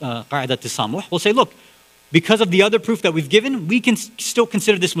 qa'idat tasamuh, will say, look, because of the other proof that we've given, we can still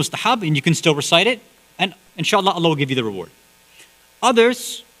consider this mustahab, and you can still recite it, and inshallah Allah will give you the reward.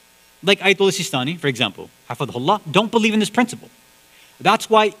 Others, like Ayatul Sistani, for example, hafadhullah, don't believe in this principle. That's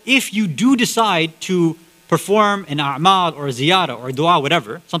why if you do decide to perform an a'mal or a ziyarah or a dua,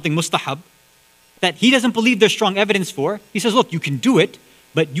 whatever, something mustahab, that he doesn't believe there's strong evidence for, he says, look, you can do it,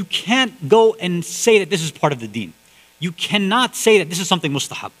 but you can't go and say that this is part of the deen. You cannot say that this is something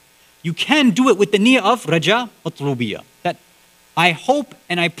mustahab. You can do it with the niyyah of raja matlubiyya, that I hope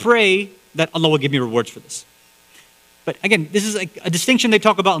and I pray that Allah will give me rewards for this. But again, this is a distinction they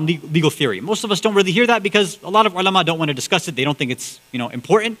talk about in legal theory. Most of us don't really hear that because a lot of ulama don't want to discuss it. They don't think it's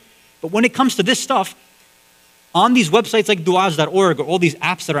important. But when it comes to this stuff, on these websites like du'as.org or all these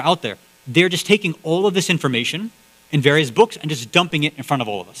apps that are out there, they're just taking all of this information in various books and just dumping it in front of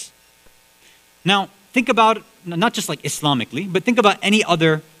all of us. Now, think about it, not just like Islamically, but think about any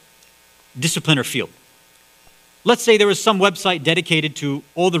other discipline or field. Let's say there was some website dedicated to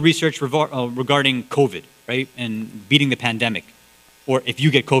all the research regarding COVID, right, and beating the pandemic, or if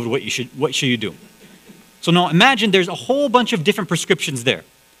you get COVID, what should you do? So now imagine there's a whole bunch of different prescriptions there.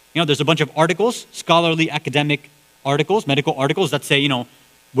 There's a bunch of articles, scholarly, academic articles, medical articles that say,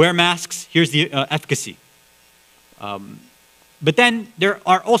 wear masks. Here's the efficacy. But then there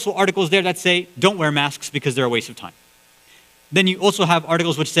are also articles there that say don't wear masks because they're a waste of time. Then you also have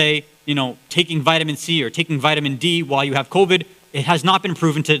articles which say, taking vitamin C or taking vitamin D while you have COVID, it has not been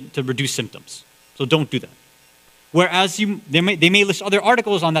proven to reduce symptoms. So don't do that. Whereas they may list other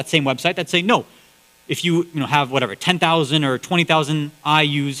articles on that same website that say, no, if you have whatever, 10,000 or 20,000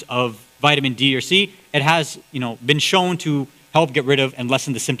 IUs of vitamin D or C, it has been shown to help get rid of and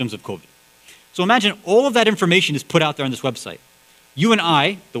lessen the symptoms of COVID. So imagine all of that information is put out there on this website. You and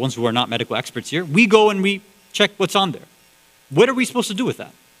I, the ones who are not medical experts here, we go and we check what's on there. What are we supposed to do with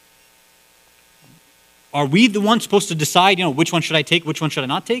that? Are we the ones supposed to decide, which one should I take, which one should I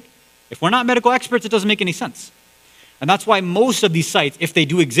not take? If we're not medical experts, it doesn't make any sense. And that's why most of these sites, if they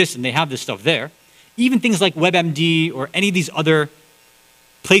do exist and they have this stuff there, even things like WebMD or any of these other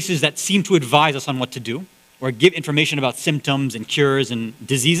places that seem to advise us on what to do or give information about symptoms and cures and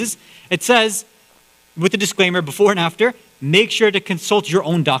diseases, it says, with the disclaimer before and after, make sure to consult your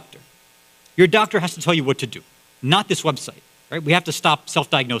own doctor. Your doctor has to tell you what to do, not this website. Right? We have to stop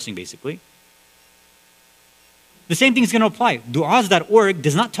self-diagnosing, basically. The same thing is going to apply. Du'as.org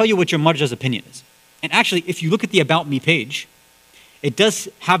does not tell you what your marja's opinion is. And actually, if you look at the About Me page, it does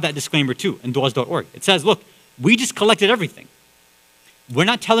have that disclaimer too in du'as.org. It says, look, we just collected everything. We're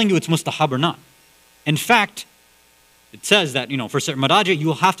not telling you it's mustahab or not. In fact, it says that, for certain maraja, you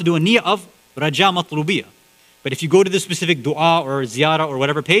will have to do a niyyah of raja matlubiyya. But if you go to the specific du'a or ziyarah or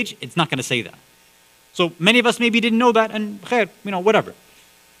whatever page, it's not going to say that. So many of us maybe didn't know that, and khair, whatever.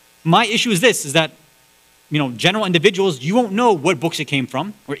 My issue is this, is that, general individuals, you won't know what books it came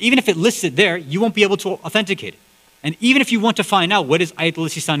from, or even if it lists it there, you won't be able to authenticate it. And even if you want to find out what is Ayatul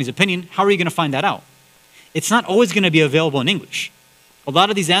Sistani's opinion, how are you going to find that out? It's not always going to be available in English. A lot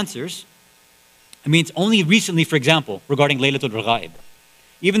of these answers, it's only recently, for example, regarding Laylatul Raghaib.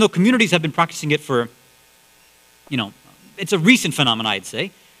 Even though communities have been practicing it for, it's a recent phenomenon, I'd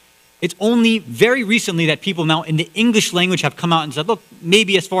say. It's only very recently that people now in the English language have come out and said, look,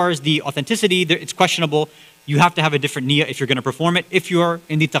 maybe as far as the authenticity, it's questionable. You have to have a different niyyah if you're going to perform it, if you're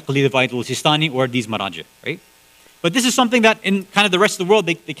in the taqlid of Ayatul Sistani or these maraji, right? But this is something that in kind of the rest of the world,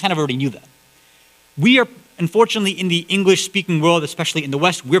 they kind of already knew that. We are, unfortunately, in the English-speaking world, especially in the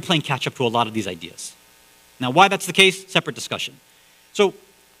West, we're playing catch-up to a lot of these ideas. Now, why that's the case, separate discussion. So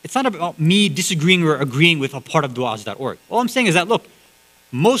it's not about me disagreeing or agreeing with a part of du'as.org. All I'm saying is that, look,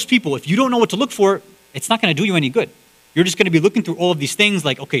 most people, if you don't know what to look for, it's not going to do you any good. You're just going to be looking through all of these things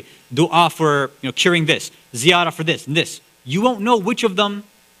like, okay, dua for curing this, ziyarah for this and this. You won't know which of them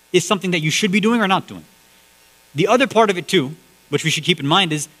is something that you should be doing or not doing. The other part of it too, which we should keep in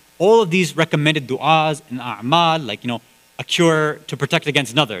mind, is all of these recommended du'as and a'mal, like, a cure to protect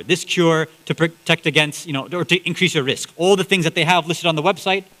against another, this cure to protect against, or to increase your risk. All the things that they have listed on the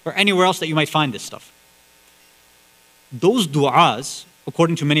website or anywhere else that you might find this stuff. Those du'as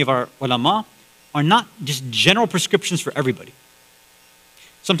according to many of our ulama, are not just general prescriptions for everybody.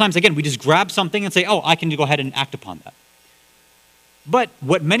 Sometimes, again, we just grab something and say, oh, I can go ahead and act upon that. But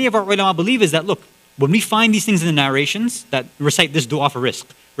what many of our ulama believe is that, look, when we find these things in the narrations, that recite this dua for rizq,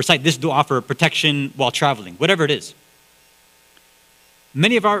 recite this dua for protection while traveling, whatever it is,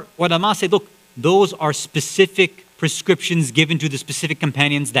 many of our ulama say, look, those are specific prescriptions given to the specific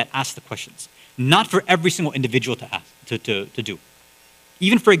companions that ask the questions, not for every single individual to ask, to do.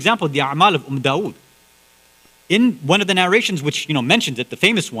 Even, for example, the a'mal of Dawood. In one of the narrations which mentions it, the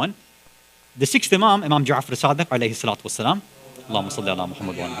famous one, the sixth Imam, Imam Ja'far as-Sadiq alayhi salatu wassalam, Allahumma salli ala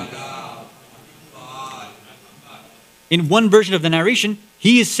Muhammad wa ala Muhammad. In one version of the narration,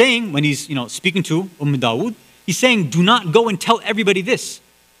 he is saying, when he's speaking to Dawood, he's saying, do not go and tell everybody this.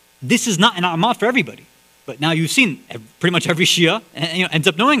 This is not an a'mal for everybody. But now you've seen pretty much every Shia ends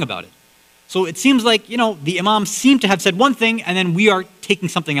up knowing about it. So it seems like, the Imams seem to have said one thing and then we are taking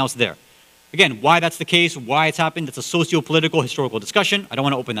something else there. Again, why that's the case, why it's happened, it's a socio-political, historical discussion. I don't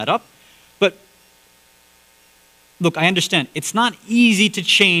want to open that up. But look, I understand. It's not easy to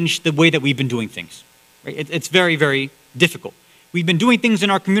change the way that we've been doing things. Right? It's very, very difficult. We've been doing things in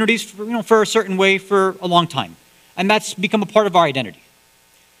our communities for a certain way for a long time. And that's become a part of our identity.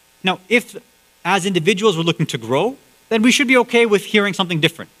 Now, if as individuals we're looking to grow, then we should be okay with hearing something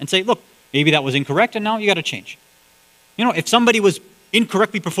different and say, look, maybe that was incorrect and now you got to change. If somebody was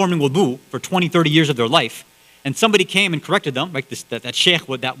incorrectly performing wudu for 20, 30 years of their life, and somebody came and corrected them, like that sheikh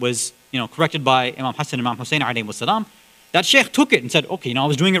that was corrected by Imam Hasan and Imam Husseini alayhi wassalam, that sheikh took it and said, okay, I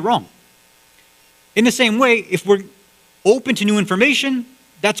was doing it wrong. In the same way, if we're open to new information,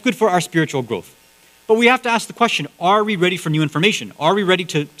 that's good for our spiritual growth. But we have to ask the question, are we ready for new information? Are we ready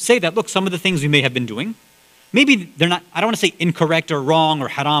to say that, look, some of the things we may have been doing, maybe they're not, I don't want to say incorrect or wrong or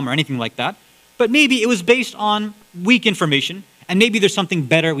haram or anything like that, but maybe it was based on weak information, and maybe there's something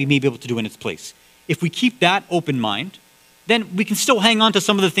better we may be able to do in its place. If we keep that open mind, then we can still hang on to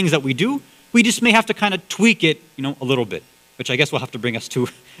some of the things that we do. We just may have to kind of tweak it, a little bit, which I guess will have to bring us to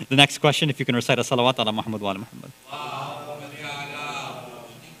the next question, if you can recite a salawat ala Muhammad wa ala Muhammad.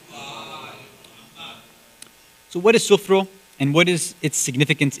 So what is sufro and what is its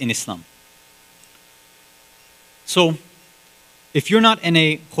significance in Islam? So if you're not in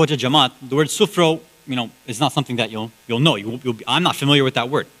a Khoja Jamaat, the word sufro, is not something that you'll know. I'm not familiar with that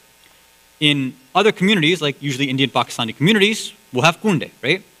word. In other communities, like usually Indian Pakistani communities, we'll have kunde,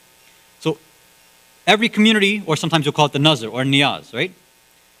 right? So every community, or sometimes you'll call it the nazar or niyaz, right?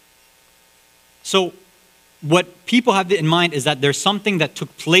 So what people have in mind is that there's something that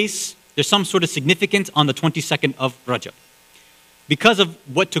took place, there's some sort of significance on the 22nd of Rajab. Because of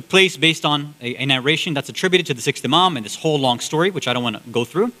what took place based on a narration that's attributed to the sixth Imam and this whole long story, which I don't want to go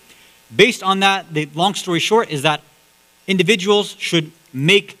through. Based on that, the long story short is that individuals should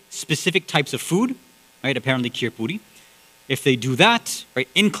make specific types of food, right? Apparently kheer puri. If they do that, right,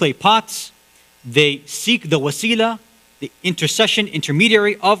 in clay pots, they seek the wasila, the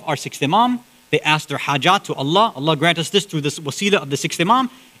intermediary of our sixth Imam. They ask their hajat to Allah. Allah grant us this through this wasila of the sixth Imam.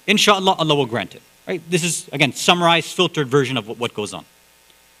 Inshallah, Allah will grant it. Right? This is, again, summarized, filtered version of what goes on.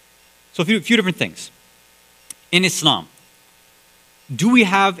 So a few different things. In Islam, do we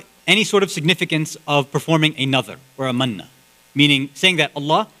have any sort of significance of performing a nadhr or a manna? Meaning saying that,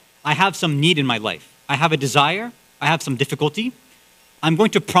 Allah, I have some need in my life. I have a desire. I have some difficulty. I'm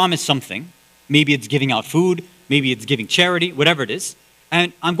going to promise something. Maybe it's giving out food. Maybe it's giving charity, whatever it is.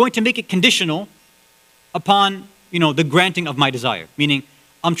 And I'm going to make it conditional upon, the granting of my desire. Meaning,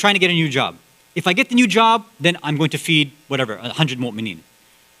 I'm trying to get a new job. If I get the new job, then I'm going to feed, 100 mu'mineen.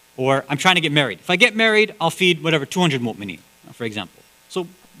 Or I'm trying to get married. If I get married, I'll feed, 200 mu'mineen, for example. So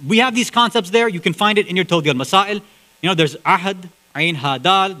we have these concepts there. You can find it in your Tawdi al-Masail. There's ahad, ayn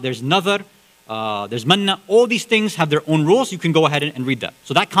hadal, there's nadhr, there's manna. All these things have their own rules. You can go ahead and read that.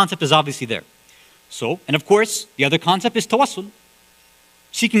 So that concept is obviously there. So, and of course, the other concept is tawassul,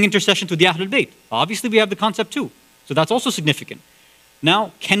 seeking intercession to the Ahlul Bayt. Obviously, we have the concept too. So that's also significant.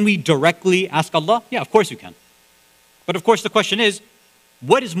 Now, can we directly ask Allah? Yeah, of course we can. But of course the question is,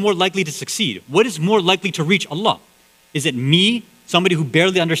 what is more likely to succeed? What is more likely to reach Allah? Is it me, somebody who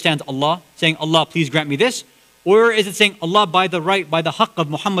barely understands Allah, saying, Allah, please grant me this? Or is it saying, Allah, by the haqq of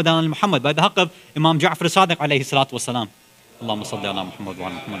Muhammad and Muhammad, by the haqq of Imam Ja'far as-Sadiq alayhi salatu wasalam. Allahumma salli ala Muhammad wa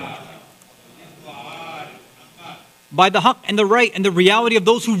ala Muhammad. By the haqq and the right and the reality of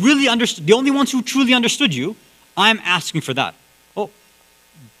those who really understood, the only ones who truly understood you, I'm asking for that.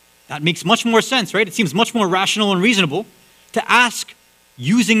 That makes much more sense, right? It seems much more rational and reasonable to ask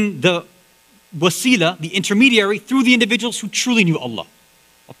using the wasila, the intermediary, through the individuals who truly knew Allah.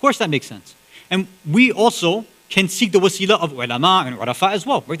 Of course that makes sense. And we also can seek the wasila of ulama and urafa as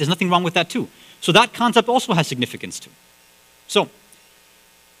well, right? There's nothing wrong with that too. So that concept also has significance too. So,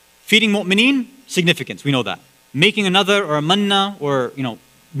 feeding mu'mineen, significance, we know that. Making another or a manna or,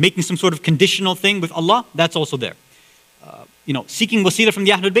 making some sort of conditional thing with Allah, that's also there. Seeking wasila from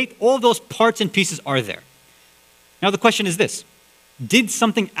the Ahlul Bayt, all those parts and pieces are there. Now the question is this: did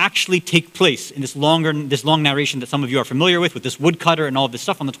something actually take place in this long narration that some of you are familiar with this woodcutter and all of this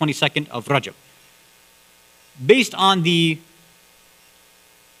stuff on the 22nd of Rajab? Based on the,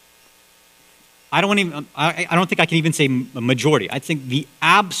 I don't think I can even say a majority. I think the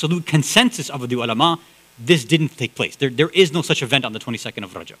absolute consensus of the ulama, this didn't take place. There is no such event on the 22nd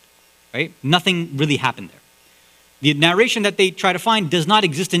of Rajab, right? Nothing really happened there. The narration that they try to find does not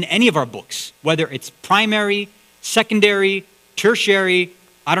exist in any of our books, whether it's primary, secondary, tertiary,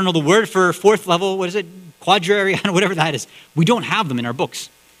 I don't know the word for fourth level, what is it? Quadrary, whatever that is. We don't have them in our books.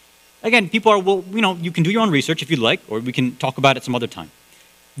 Again, people are, you can do your own research if you'd like, or we can talk about it some other time.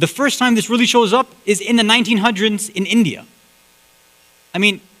 The first time this really shows up is in the 1900s in India. I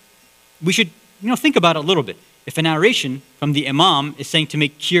mean, we should, think about it a little bit. If a narration from the Imam is saying to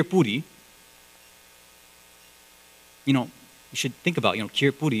make kheer puri, you should think about,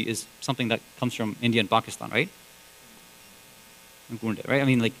 kheer puri is something that comes from India and Pakistan, right? Right? I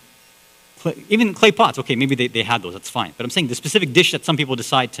mean, like, even clay pots, okay, maybe they had those, that's fine. But I'm saying the specific dish that some people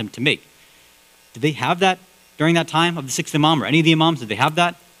decide to make, did they have that during that time of the sixth Imam or any of the Imams? Did they have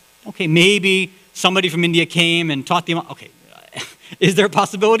that? Okay, maybe somebody from India came and taught the Imam. Okay, is there a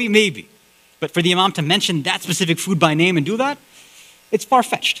possibility? Maybe. But for the Imam to mention that specific food by name and do that, it's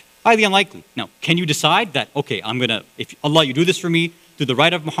far-fetched, highly unlikely. Now, can you decide that, okay, if Allah, you do this for me, through the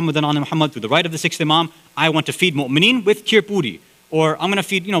right of Muhammad and Muhammad, through the right of the sixth Imam, I want to feed mu'mineen with kheer puri, or I'm going to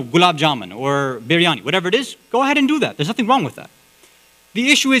feed, gulab jamun or biryani, whatever it is, go ahead and do that. There's nothing wrong with that.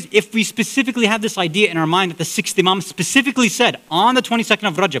 The issue is if we specifically have this idea in our mind that the sixth Imam specifically said on the 22nd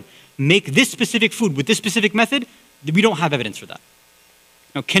of Rajab, make this specific food with this specific method, we don't have evidence for that.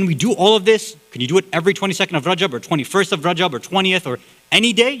 Now, can we do all of this? Can you do it every 22nd of Rajab or 21st of Rajab or 20th or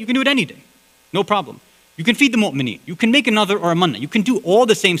any day? You can do it any day. No problem. You can feed the mu'mineen. You can make another or a manna. You can do all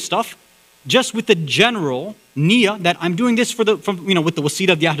the same stuff, just with the general niyyah that I'm doing this with the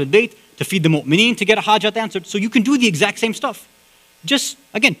wasila of the Ahlul Bayt to feed the mu'mineen, to get a hajat answered. So you can do the exact same stuff. Just,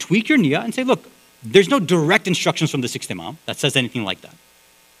 again, tweak your niyyah and say, look, there's no direct instructions from the sixth Imam that says anything like that.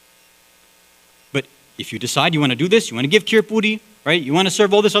 But if you decide you want to do this, you want to give kheer puri, right? You want to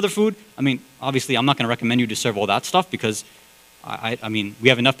serve all this other food. I mean, obviously, I'm not going to recommend you to serve all that stuff because, I mean, we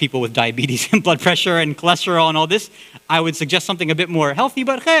have enough people with diabetes and blood pressure and cholesterol and all this. I would suggest something a bit more healthy,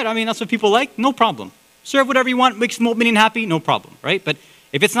 but khair, I mean, that's what people like, no problem. Serve whatever you want, makes the mu'mineen happy, no problem, right? But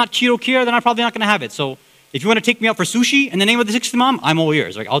if it's not kheer, then I'm probably not going to have it. So if you want to take me out for sushi in the name of the sixth Imam, I'm all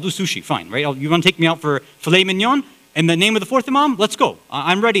ears. Like, I'll do sushi, fine, right? You want to take me out for filet mignon in the name of the fourth Imam? Let's go.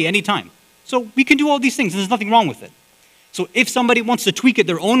 I'm ready anytime. So we can do all these things, and there's nothing wrong with it. So if somebody wants to tweak it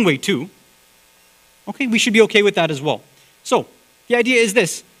their own way too, okay, we should be okay with that as well. So the idea is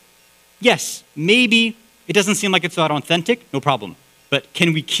this. Yes, maybe it doesn't seem like it's that authentic, no problem. But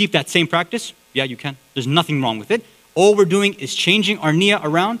can we keep that same practice? Yeah, you can. There's nothing wrong with it. All we're doing is changing our niyyah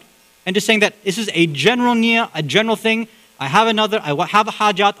around and just saying that this is a general niyyah, a general thing. I have a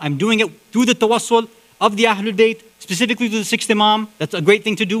hajat, I'm doing it through the tawassul of the Ahlul Bayt, specifically to the sixth Imam. That's a great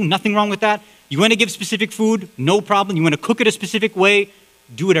thing to do, nothing wrong with that. You want to give specific food, no problem. You want to cook it a specific way,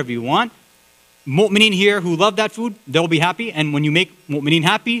 do whatever you want. Mu'mineen here who love that food, they'll be happy. And when you make mu'mineen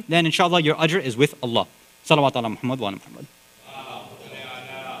happy, then inshallah your ajr is with Allah. Salawat ala Muhammad wa ala Muhammad.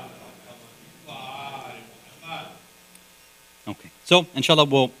 Okay, so inshallah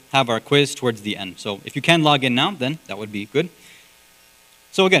we'll have our quiz towards the end. So if you can log in now, then that would be good.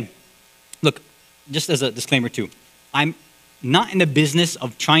 So again, look, just as a disclaimer too, I'm not in the business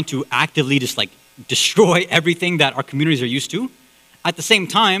of trying to actively just like destroy everything that our communities are used to. At the same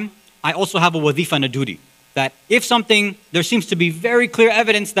time, I also have a wadhifa and a duty that if something, there seems to be very clear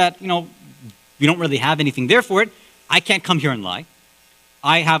evidence that, we don't really have anything there for it, I can't come here and lie.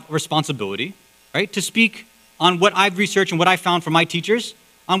 I have a responsibility, right, to speak on what I've researched and what I found from my teachers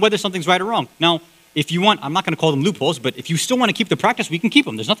on whether something's right or wrong. Now, if you want, I'm not going to call them loopholes, but if you still want to keep the practice, we can keep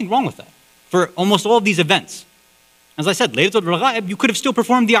them. There's nothing wrong with that. For almost all of these events. As I said, Laylatul Raghaib, you could have still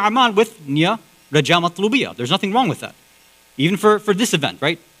performed the a'mal with niyyah, raja matlubiyah. There's nothing wrong with that. Even for this event,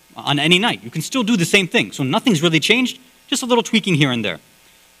 right? On any night, you can still do the same thing. So nothing's really changed, just a little tweaking here and there.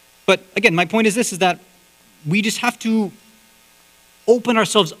 But again, my point is this, is that we just have to open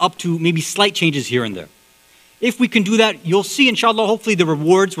ourselves up to maybe slight changes here and there. If we can do that, you'll see, inshallah, hopefully the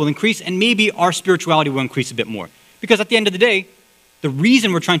rewards will increase and maybe our spirituality will increase a bit more. Because at the end of the day, the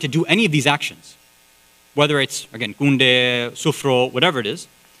reason we're trying to do any of these actions whether it's, again, kunde, sufro, whatever it is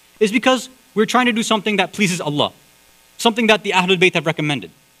because we're trying to do something that pleases Allah, something that the Ahlul Bayt have recommended.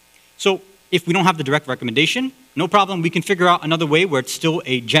 So if we don't have the direct recommendation, no problem, we can figure out another way where it's still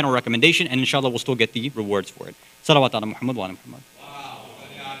a general recommendation, and inshallah we'll still get the rewards for it. Salawat ala Muhammad wa ala Muhammad.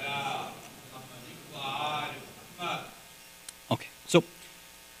 Okay, so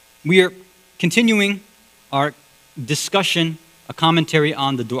we are continuing our discussion, a commentary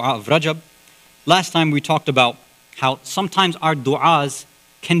on the dua of Rajab. Last time we talked about how sometimes our du'as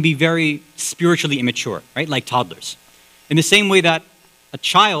can be very spiritually immature, right? Like toddlers. In the same way that a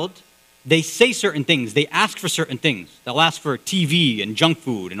child, they say certain things, they ask for certain things. They'll ask for TV and junk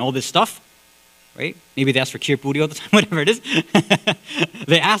food and all this stuff, right? Maybe they ask for kheer puri all the time, whatever it is.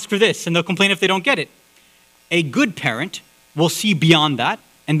 They ask for this and they'll complain if they don't get it. A good parent will see beyond that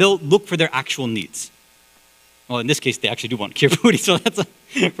and they'll look for their actual needs. Well, in this case, they actually do want kheer puri, so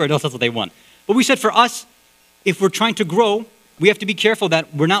for adults, that's what they want. But we said for us, if we're trying to grow, we have to be careful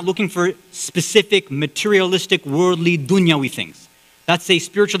that we're not looking for specific materialistic, worldly, dunyawi things. That's a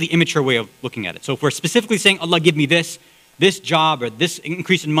spiritually immature way of looking at it. So if we're specifically saying, Allah, give me this job, or this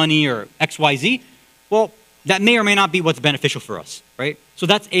increase in money, or X, Y, Z, well, that may or may not be what's beneficial for us, right? So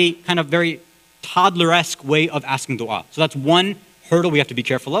that's a kind of very toddler-esque way of asking dua. So that's one hurdle we have to be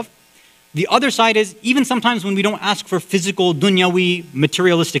careful of. The other side is, even sometimes when we don't ask for physical, dunyawi,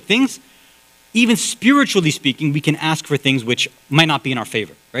 materialistic things, even spiritually speaking, we can ask for things which might not be in our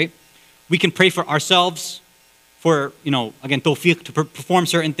favor, right? We can pray for ourselves, for, again, tawfiq to perform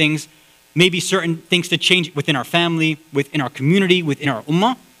certain things, maybe certain things to change within our family, within our community, within our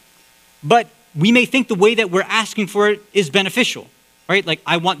ummah. But we may think the way that we're asking for it is beneficial, right? Like,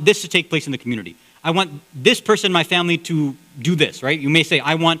 I want this to take place in the community. I want this person in my family to do this, right? You may say,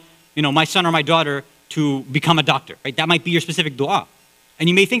 I want, my son or my daughter to become a doctor, right? That might be your specific dua. And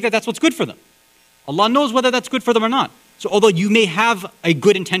you may think that that's what's good for them. Allah knows whether that's good for them or not. So although you may have a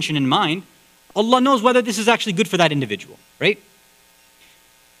good intention in mind, Allah knows whether this is actually good for that individual, right?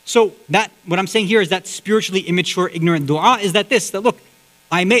 So what I'm saying here is that spiritually immature, ignorant dua is that look,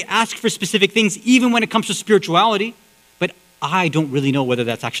 I may ask for specific things even when it comes to spirituality, but I don't really know whether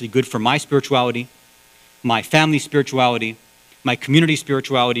that's actually good for my spirituality, my family's spirituality, my community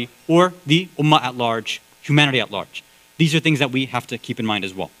spirituality, or the ummah at large, humanity at large. These are things that we have to keep in mind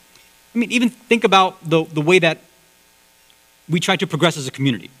as well. I mean, even think about the way that we try to progress as a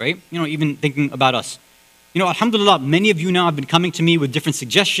community, right? Even thinking about us. Alhamdulillah, many of you now have been coming to me with different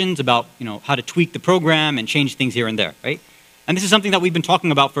suggestions about, how to tweak the program and change things here and there, right? And this is something that we've been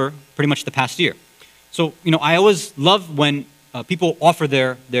talking about for pretty much the past year. So, I always love when people offer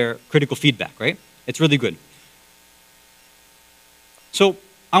their critical feedback, right? It's really good. So,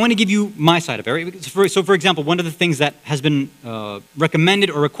 I want to give you my side of it, right? So for example, one of the things that has been recommended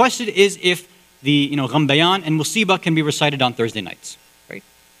or requested is if the Ghambayan and Musibah can be recited on Thursday nights, right?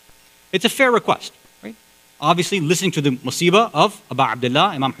 It's a fair request, right? Obviously, listening to the Musibah of Aba Abdullah,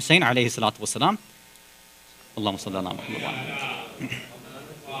 Imam Hussein, alayhi salatu wasalam. Allahumma salli ala Muhammad.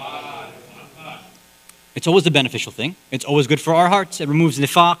 It's always a beneficial thing. It's always good for our hearts. It removes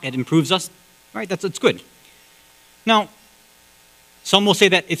nifaq. It improves us, right? It's good. Now, some will say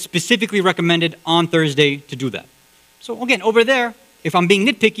that it's specifically recommended on Thursday to do that. So again, over there, if I'm being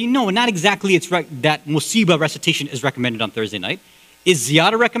nitpicky, no, not exactly it's right that Musibah recitation is recommended on Thursday night. Is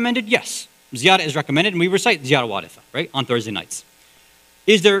Ziyarah recommended? Yes. Ziyarah is recommended, and we recite Ziyarah Waritha, right, on Thursday nights.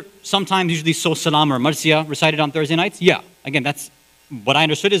 Is there sometimes usually So Salam or Marsiyah recited on Thursday nights? Yeah. Again, that's what I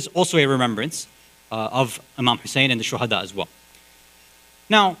understood is also a remembrance of Imam Hussein and the Shuhada as well.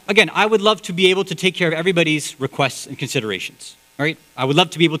 Now, again, I would love to be able to take care of everybody's requests and considerations. Right? I would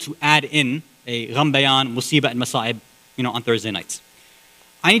love to be able to add in a Ghambayan, Musibah, and Masa'ib, on Thursday nights.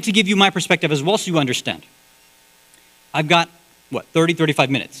 I need to give you my perspective as well so you understand. I've got, 30,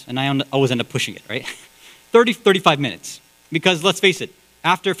 35 minutes, and I always end up pushing it, right? 30, 35 minutes. Because let's face it,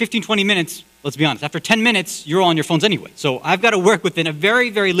 after 15, 20 minutes, let's be honest, after 10 minutes, you're all on your phones anyway. So I've got to work within a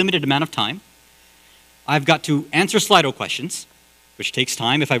very, very limited amount of time. I've got to answer Slido questions, which takes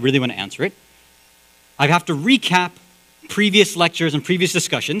time if I really want to answer it. I have to recap previous lectures and previous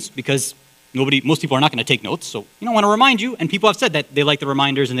discussions because most people are not going to take notes. So, I want to remind you, and people have said that they like the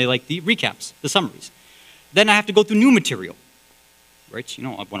reminders and they like the recaps, the summaries. Then I have to go through new material, right? I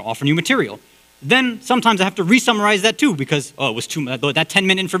want to offer new material. Then sometimes I have to re-summarize that too because, it was that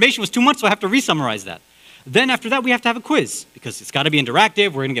 10-minute information was too much, so I have to re-summarize that. Then after that, we have to have a quiz because it's got to be interactive,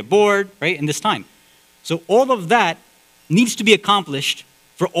 we're going to get bored, right, in this time. So all of that needs to be accomplished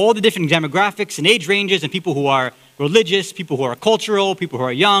for all the different demographics and age ranges and people who are religious, people who are cultural, people who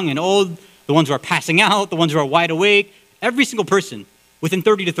are young and old, the ones who are passing out, the ones who are wide awake, every single person within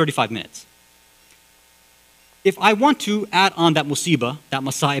 30 to 35 minutes. if I want to add on that musibah, that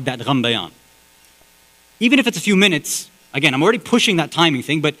masaib, that gham bayan, even if it's a few minutes, again, I'm already pushing that timing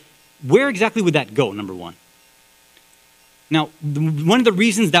thing, but where exactly would that go, number one? Now, one of the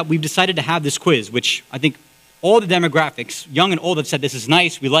reasons that we've decided to have this quiz, which I think all the demographics, young and old, have said this is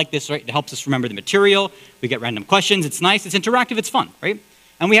nice, we like this, right? It helps us remember the material, we get random questions, it's nice, it's interactive, it's fun, right?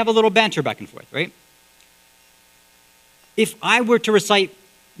 And we have a little banter back and forth, right? If I were to recite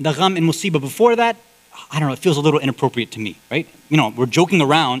the gham and musibah before that, I don't know, it feels a little inappropriate to me, right? You know, we're joking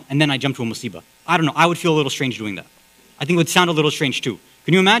around and then I jump to a musibah. I don't know, I would feel a little strange doing that. I think it would sound a little strange too.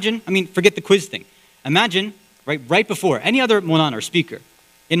 Can you imagine? I mean, forget the quiz thing. Imagine, right before, any other mulana or speaker,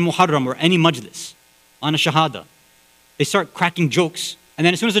 in Muharram or any majlis, on a shahada, they start cracking jokes, and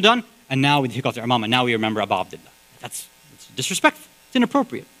then as soon as they're done, and now we take off their imam, and now we remember Abu Abdullah. That's disrespectful. It's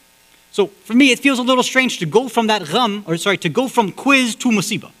inappropriate. So for me, it feels a little strange to go from that gham, to go from quiz to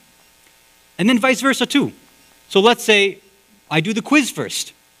musibah. And then vice versa too. So let's say I do the quiz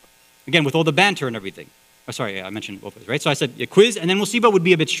first, again, with all the banter and everything. Oh, sorry, I mentioned both ways, right? So I said quiz and then musibah would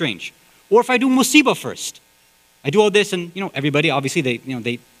be a bit strange. Or if I do musibah first, I do all this and, everybody, obviously,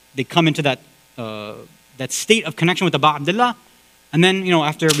 they come into that state of connection with Abu Abdullah. And then,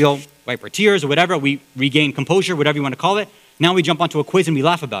 after we all wipe our tears or whatever, we regain composure, whatever you want to call it. Now we jump onto a quiz and we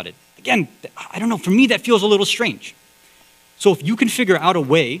laugh about it. Again, I don't know, for me that feels a little strange. So if you can figure out a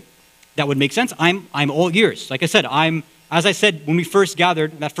way that would make sense, I'm all ears. Like I said, as I said when we first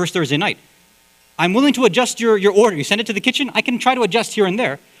gathered that first Thursday night, I'm willing to adjust your order. You send it to the kitchen, I can try to adjust here and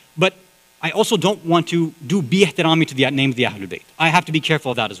there, but I also don't want to do bi ihtirami to the name of the Ahlul Bayt. I have to be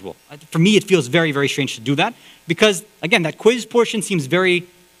careful of that as well. For me, it feels very, very strange to do that because, again, that quiz portion seems very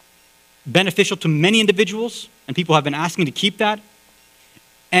beneficial to many individuals, and people have been asking to keep that.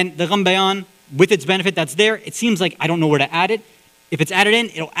 And the gham bayan, with its benefit that's there, it seems like I don't know where to add it. If it's added in,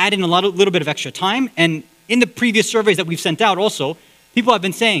 it'll add in a little bit of extra time. And in the previous surveys that we've sent out also, people have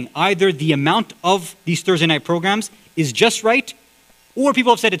been saying either the amount of these Thursday night programs is just right, or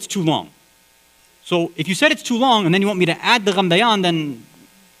people have said it's too long. So if you said it's too long and then you want me to add the gham bayan, then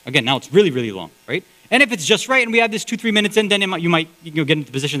again, now it's really, really long, right? And if it's just right and we add this 2-3 minutes in, then you might get into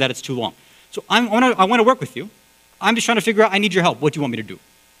the position that it's too long. So I want to work with you. I'm just trying to figure out, I need your help. What do you want me to do?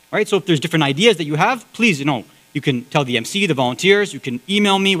 All right, so if there's different ideas that you have, please, you can tell the MC, the volunteers, you can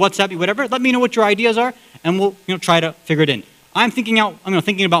email me, WhatsApp me, whatever. Let me know what your ideas are, and we'll try to figure it in. I'm thinking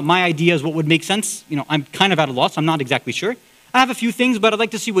about my ideas, what would make sense. I'm kind of at a loss. I'm not exactly sure. I have a few things, but I'd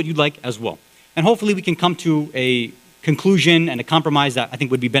like to see what you'd like as well. And hopefully we can come to a conclusion and a compromise that I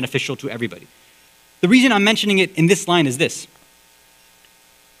think would be beneficial to everybody. The reason I'm mentioning it in this line is this.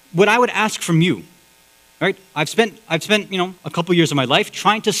 What I would ask from you, right? I've spent a couple years of my life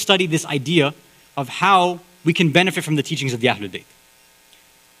trying to study this idea of how we can benefit from the teachings of the Ahlul Bayt.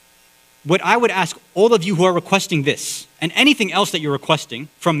 What I would ask all of you who are requesting this, and anything else that you're requesting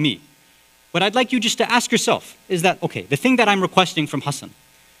from me, what I'd like you just to ask yourself is that, okay, the thing that I'm requesting from Hasan,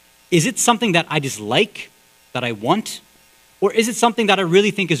 is it something that I dislike, that I want, or is it something that I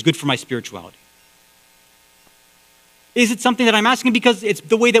really think is good for my spirituality? Is it something that I'm asking because it's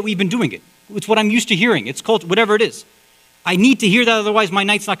the way that we've been doing it? It's what I'm used to hearing. It's called whatever it is. I need to hear that, otherwise my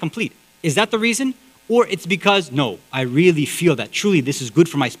night's not complete. Is that the reason? Or it's because, no, I really feel that truly this is good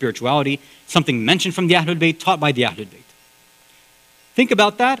for my spirituality, something mentioned from the Ahlul Bayt, taught by the Ahlul Bayt. Think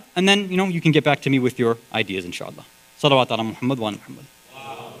about that, and then, you can get back to me with your ideas, inshallah. Salawat ala Muhammad wa ala Muhammad.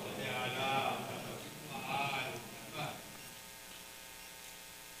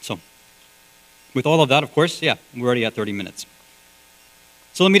 So, with all of that, of course, yeah, we're already at 30 minutes.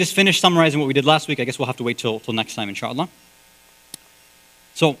 So let me just finish summarizing what we did last week. I guess we'll have to wait till next time, inshallah.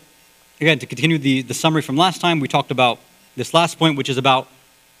 So, again, to continue the summary from last time, we talked about this last point, which is about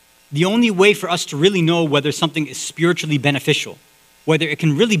the only way for us to really know whether something is spiritually beneficial, whether it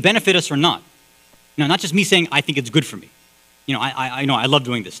can really benefit us or not. Not just me saying, I think it's good for me. I know I love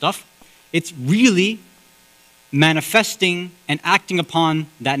doing this stuff. It's really manifesting and acting upon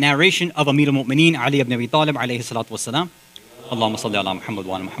that narration of Amir al-Mu'mineen, Ali ibn Abi Talib, alayhi salatu wassalam. Allahumma salli ala Muhammad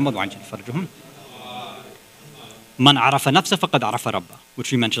wa ala Muhammad wa ajil farjuhum. Man arafa nafsa faqad arafa rabba,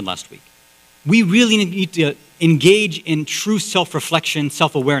 which we mentioned last week. We really need to engage in true self-reflection,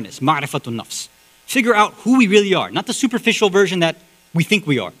 self-awareness, ma'rifatun nafs. Figure out who we really are, not the superficial version that we think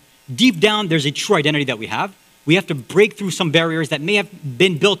we are. Deep down, there's a true identity that we have. We have to break through some barriers that may have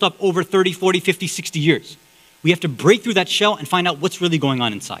been built up over 30, 40, 50, 60 years. We have to break through that shell and find out what's really going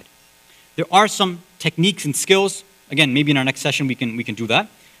on inside. There are some techniques and skills. Again, maybe in our next session we can do that.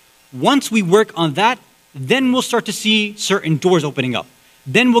 Once we work on that, then we'll start to see certain doors opening up.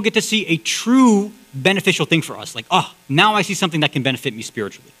 Then we'll get to see a true beneficial thing for us. Like, now I see something that can benefit me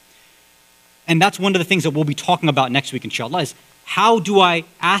spiritually. And that's one of the things that we'll be talking about next week, inshallah, is how do I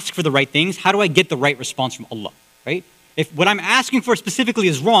ask for the right things? How do I get the right response from Allah, right? If what I'm asking for specifically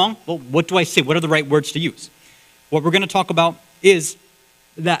is wrong, well, what do I say? What are the right words to use? What we're going to talk about is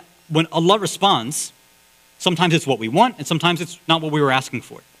that when Allah responds, sometimes it's what we want, and sometimes it's not what we were asking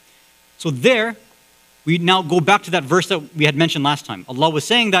for. So there, we now go back to that verse that we had mentioned last time. Allah was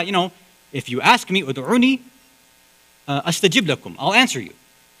saying that, if you ask me, ud'uni astajib lakum, I'll answer you.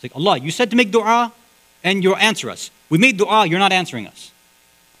 It's like, Allah, you said to make dua, and you'll answer us. We made dua, you're not answering us.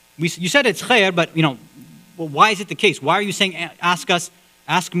 You said it's khair, but, well, why is it the case? Why are you saying,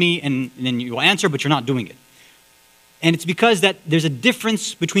 ask me, and then you'll answer, but you're not doing it? And it's because that there's a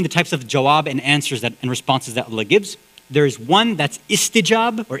difference between the types of jawab and answers and responses that Allah gives. There's one that's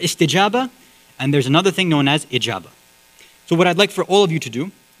istijab or istijaba, and there's another thing known as ijaba. So what I'd like for all of you to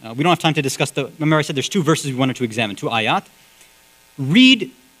do, we don't have time to discuss remember I said there's two verses we wanted to examine, two ayat.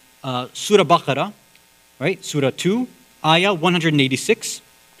 Read Surah Baqarah, right? Surah 2, ayah 186.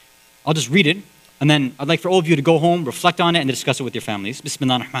 I'll just read it, and then I'd like for all of you to go home, reflect on it, and discuss it with your families.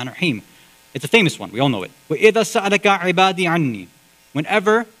 Bismillah ar-Rahman ar-Rahim. It's a famous one, we all know it. وَإِذَا سَأَلَكَ عِبَادِي عَنِّي.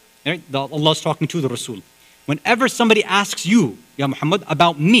 Whenever, right, Allah's talking to the Rasul. Whenever somebody asks you, Ya Muhammad,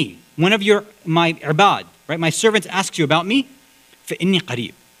 about me, whenever my ibad, right, my servants asks you about me, فَإِنِّي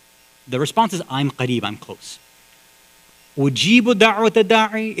قَرِيب. The response is, I'm qareeb, I'm close. أُجِيبُ دَعْوَةَ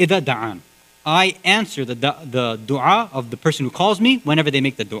دَاعِي إِذَا دَعَانِ. I answer the dua of the person who calls me whenever they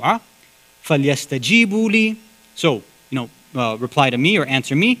make the dua. فَلْيَسْتَجِيبُوا لِي. So, reply to me or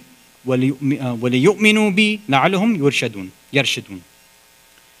answer me. وَلِيُؤْمِنُوا بِي لَعَلَّهُمْ يَرْشَدُونَ.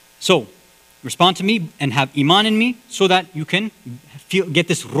 So, respond to me and have iman in me so that you can get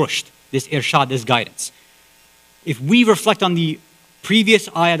this rushd, this irshad, this guidance. If we reflect on the previous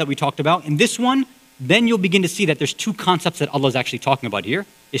ayah that we talked about, in this one, then you'll begin to see that there's two concepts that Allah is actually talking about here,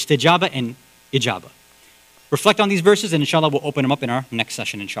 istijaba and ijaba. Reflect on these verses and inshallah we'll open them up in our next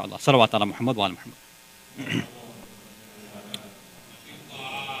session, inshallah. Salawat ala Muhammad wa ala Muhammad.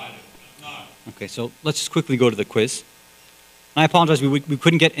 Okay, so let's just quickly go to the quiz. I apologize, we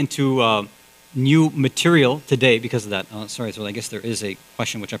couldn't get into new material today because of that. Sorry, so I guess there is a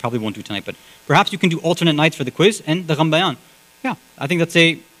question which I probably won't do tonight, but perhaps you can do alternate nights for the quiz and the Ghambayan. Yeah, I think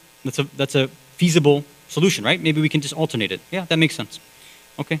that's a feasible solution, right? Maybe we can just alternate it. Yeah, that makes sense.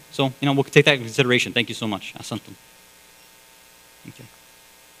 Okay, so we'll take that into consideration. Thank you so much. Ahsantum. Okay.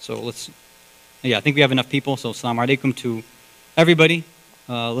 So I think we have enough people, so assalamu alaikum to everybody.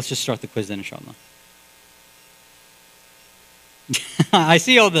 Let's just start the quiz then, inshallah. I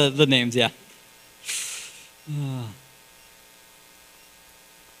see all the names, yeah.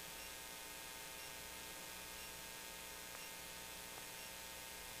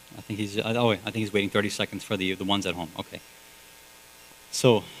 I think he's waiting 30 seconds for the ones at home. Okay.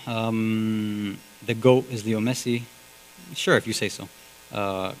 So, the GOAT is Leo Messi. Sure, if you say so.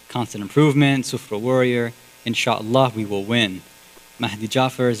 Constant improvement, Sufra Warrior. Inshallah, we will win. Mahdi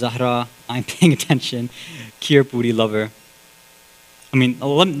Jafar, Zahra, I'm paying attention. Kir Puri Lover. I mean,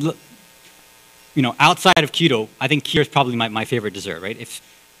 outside of keto, I think kheer is probably my favorite dessert, right? If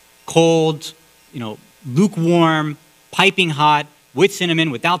cold, lukewarm, piping hot, with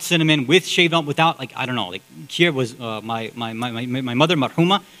cinnamon, without cinnamon, with shaved up, without, I don't know, kheer was my mother,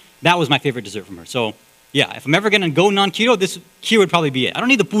 marhuma, that was my favorite dessert from her. So, yeah, if I'm ever going to go non-keto, this kheer would probably be it. I don't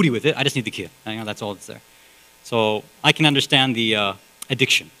need the puri with it, I just need the kheer. That's all that's there. So, I can understand the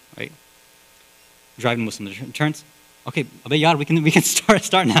addiction, right? Driving Muslim returns. Okay, Abayar, we can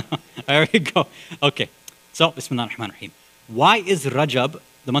start now. There we go. Okay, so Bismillah ar-Rahman ar-Rahim. Why is Rajab,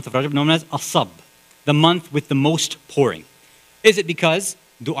 the month of Rajab, known as Asab, the month with the most pouring? Is it because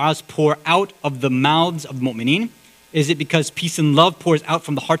du'as pour out of the mouths of the mu'mineen? Is it because peace and love pours out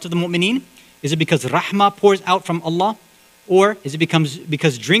from the hearts of the mu'mineen? Is it because rahmah pours out from Allah? Or is it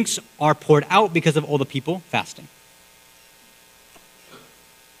because drinks are poured out because of all the people fasting?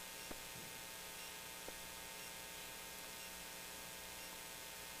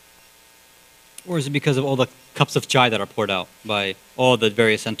 Or is it because of all the cups of chai that are poured out by all the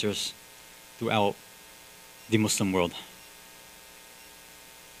various centers throughout the Muslim world?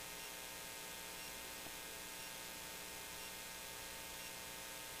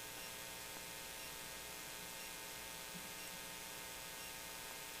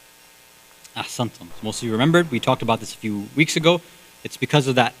 Ahsantum. Most of you remembered, we talked about this a few weeks ago. It's because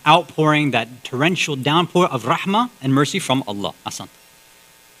of that outpouring, that torrential downpour of rahmah and mercy from Allah. Ahsantum.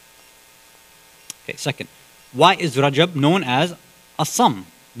 Okay, second, why is Rajab known as Asam,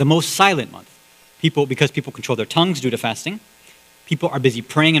 the most silent month? Because people control their tongues due to fasting. People are busy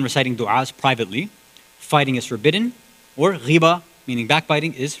praying and reciting du'as privately. Fighting is forbidden. Or ghiba, meaning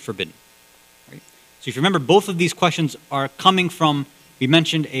backbiting, is forbidden. So if you remember, both of these questions are coming from, we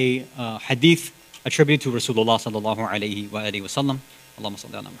mentioned a hadith attributed to Rasulullah sallallahu alayhi wa alihi wa sallam. Allahumma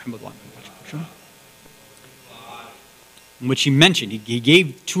salli ala Muhammad wa ala in which he mentioned, he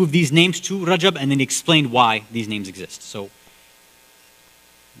gave two of these names to Rajab and then he explained why these names exist. So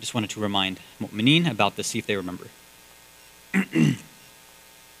I just wanted to remind mu'mineen about this, see if they remember.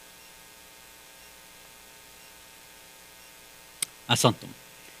 Asantum.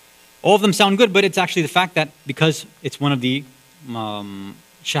 All of them sound good, but it's actually the fact that because it's one of the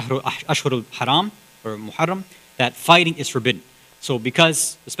Ashhurul Haram or Muharram, that fighting is forbidden. So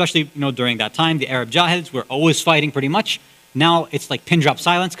because, especially during that time, the Arab Jahids were always fighting pretty much. Now it's like pin drop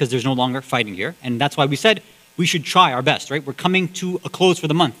silence because there's no longer fighting here. And that's why we said we should try our best, right? We're coming to a close for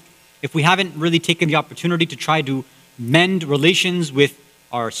the month. If we haven't really taken the opportunity to try to mend relations with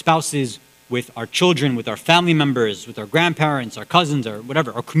our spouses, with our children, with our family members, with our grandparents, our cousins, or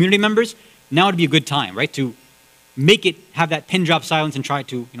whatever, our community members, now would be a good time, right? To make it, have that pin drop silence and try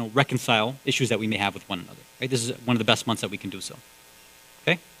to, reconcile issues that we may have with one another, right? This is one of the best months that we can do so.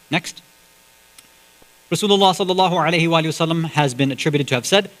 Okay, next. Rasulullah sallallahu alayhi wa sallam has been attributed to have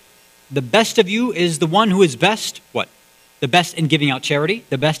said, the best of you is the one who is best, what? The best in giving out charity,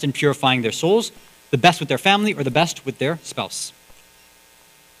 the best in purifying their souls, the best with their family, or the best with their spouse.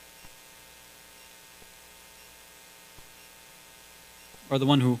 Or the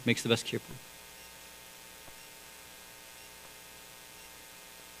one who makes the best kirpu.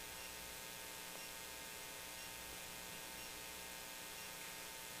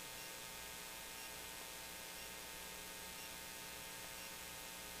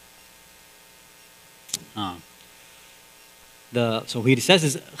 So he says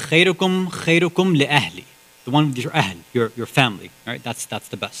is khairukum khairukum li ahli, the one with your ahl, your family, right? That's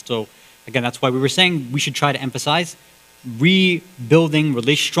the best. So again, that's why we were saying we should try to emphasize rebuilding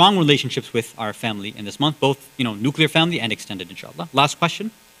strong relationships with our family in this month, both nuclear family and extended, inshallah. Last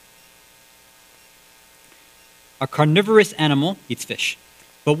question. A carnivorous animal eats fish,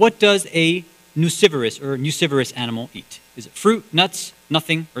 but what does a nucivorous animal eat? Is it fruit, nuts,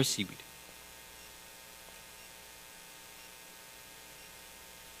 nothing, or seaweed?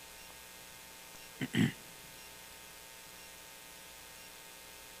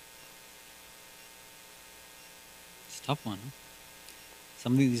 It's a tough one, huh?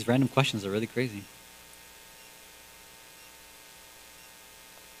 Some of these random questions are really crazy.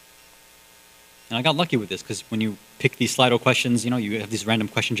 And I got lucky with this because when you pick these Slido questions, you have this random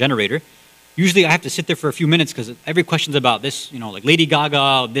question generator. Usually I have to sit there for a few minutes because every question's about this, like Lady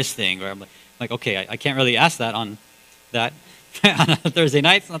Gaga, this thing. Or I'm like okay, I can't really ask that on that on a Thursday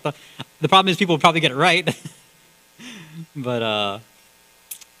night. It's not the problem is people will probably get it right. But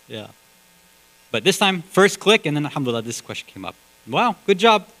yeah. But this time, first click, and then alhamdulillah, this question came up. Wow, good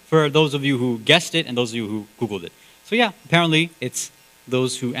job for those of you who guessed it and those of you who Googled it. So yeah, apparently it's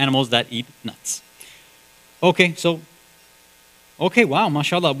animals that eat nuts. Okay, wow,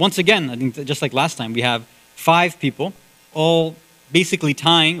 mashallah. Once again, I think just like last time, we have 5 people, all basically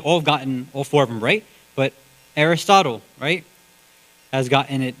tying, all have gotten all 4 of them right, but Aristotle, right, has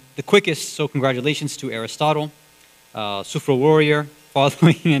gotten it the quickest, so congratulations to Aristotle. Sufra Warrior,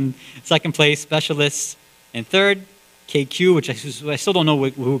 following in second place, Specialists in third, KQ, which I still don't know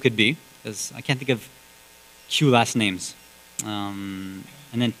who it could be, because I can't think of Q last names. And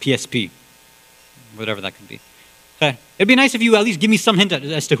then PSP, whatever that could be. Okay. It'd be nice if you at least give me some hint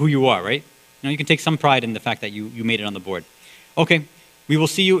as to who you are, right? You can take some pride in the fact that you made it on the board. Okay, we will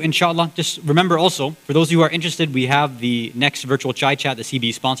see you inshallah. Just remember also, for those of you who are interested, we have the next virtual chai chat, the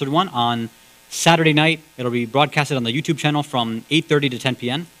CB sponsored one, on Saturday night. It'll be broadcasted on the YouTube channel from 8:30 to 10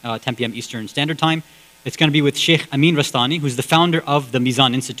 p.m., 10 p.m. Eastern Standard Time. It's going to be with Sheikh Amin Rastani, who's the founder of the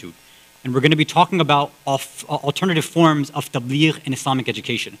Mizan Institute. And we're going to be talking about alternative forms of tabligh in Islamic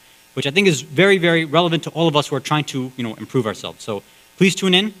education, which I think is very, very relevant to all of us who are trying to improve ourselves. So please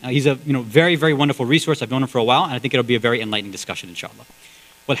tune in. He's a very, very wonderful resource. I've known him for a while, and I think it'll be a very enlightening discussion, inshallah.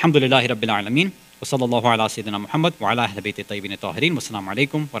 Walhamdulillahi Rabbil Alameen. وصلى الله على سيدنا محمد وعلى أهل بيته الطيبين الطاهرين والسلام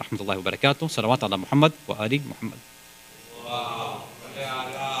عليكم ورحمة الله وبركاته صلوات على محمد وآل محمد.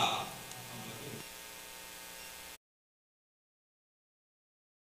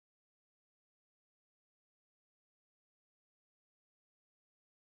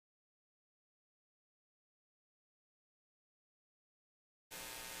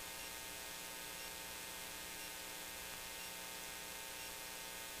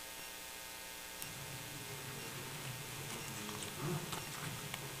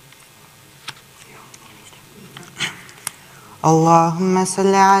 اللهم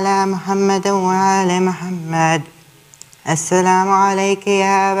صل على محمد وآل محمد. السلام عليك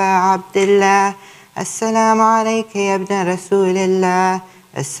يا أبا عبد الله السلام عليك يا ابن رسول الله.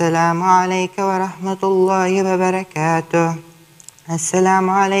 السلام عليك ورحمة الله وبركاته. السلام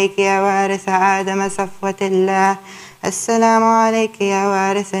عليك يا وارث آدم صفوة الله. السلام عليك يا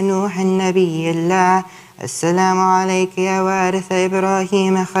وارث نوح النبي الله. السلام عليك يا وارث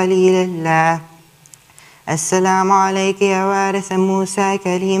إبراهيم خليل الله. السلام عليك يا وارث موسى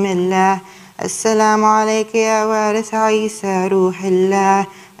كليم الله. السلام عليك يا وارث عيسى روح الله.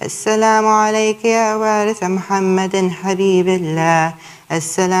 السلام عليك يا وارث محمد حبيب الله.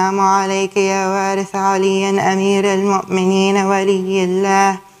 السلام عليك يا وارث علي أمير المؤمنين ولي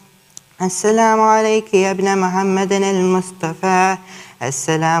الله. السلام عليك يا ابن محمد المصطفى.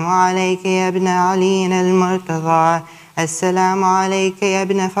 السلام عليك يا ابن علي المرتضى. السلام عليك يا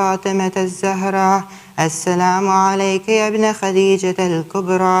ابن فاطمة الزهراء. السلام عليك يا ابن خديجة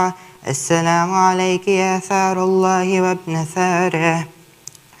الكبرى. السلام عليك يا ثار الله وابن ثاره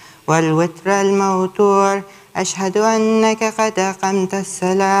والوتر الموتور. أشهد أنك قد أقمت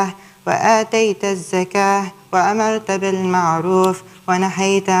الصلاة وآتيت الزكاة وأمرت بالمعروف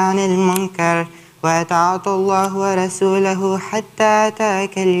ونهيت عن المنكر وأطعت الله ورسوله حتى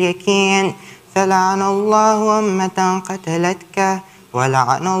أتاك اليقين. فلعن الله أمة قتلتك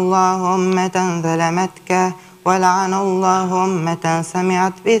ولعن الله أمة ظلمتك ولعن الله أمة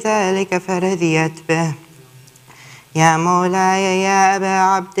سمعت بذلك فرضيت به. يا مولاي يا أبا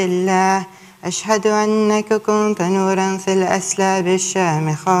عبد الله، أشهد أنك كنت نورا في الأسلاب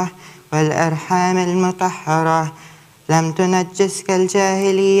الشامخة والأرحام المطهرة، لم تنجسك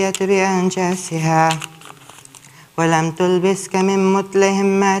الجاهلية بأنجاسها ولم تلبسك من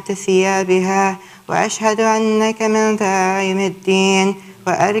متلهمات ثيابها. وأشهد أنك من داعم الدين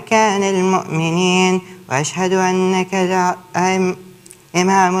وأركان المؤمنين. وأشهد أنك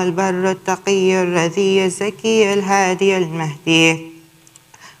إمام البر التقي الرذي الزكي الهادي المهدي.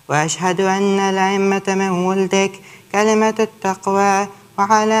 وأشهد أن الأئمة من ولدك كلمة التقوى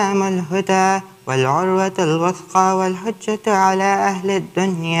وعلام الهدى والعروة الوثقى والحجة على أهل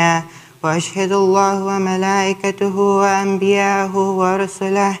الدنيا. وأشهد الله وملائكته وأنبياءه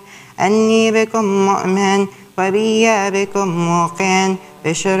ورسله أني بكم مؤمن وبي بكم موقن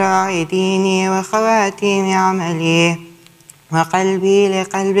بشراع ديني وخواتيم عملي، وقلبي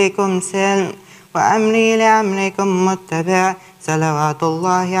لقلبكم سلم وأمري لأمركم متبع. صلوات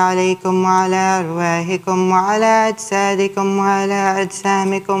الله عليكم وعلى أرواحكم وعلى أجسادكم وعلى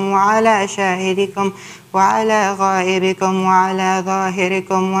أجسامكم وعلى شاهدكم وعلى غائبكم وعلى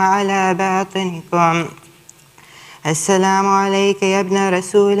ظاهركم وعلى باطنكم. السلام عليك يا ابن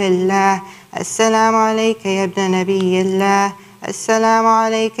رسول الله. السلام عليك يا ابن نبي الله. السلام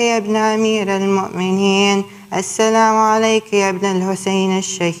عليك يا ابن أمير المؤمنين. السلام عليك يا ابن الحسين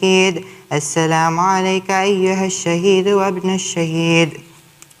الشهيد. السلام عليك أيها الشهيد وابن الشهيد.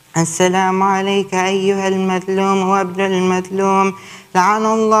 السلام عليك أيها المظلوم وابن المظلوم. لعن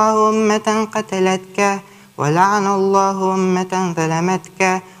الله أمة قتلتك ولعن الله أمة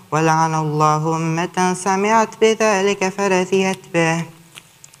ظلمتك ولعن الله أمة سمعت بذلك فرضيت به.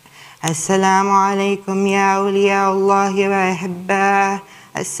 السلام عليكم يا أولياء الله وأحباءه.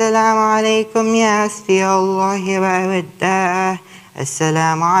 السلام عليكم يا أصفياء الله وأوداءه.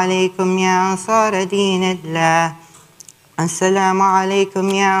 السلام عليكم يا أنصار دين الله. السلام عليكم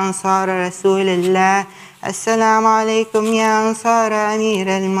يا أنصار رسول الله. السلام عليكم يا أنصار أمير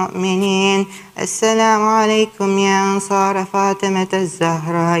المؤمنين. السلام عليكم يا أنصار فاطمة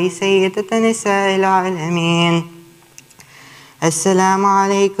الزهراء سيدة نساء العالمين. السلام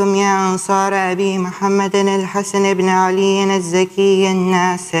عليكم يا أنصار أبي محمد الحسن بن علي الزكي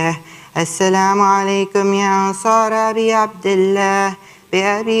الناصح. السلام عليكم يا أنصار أبي عبد الله.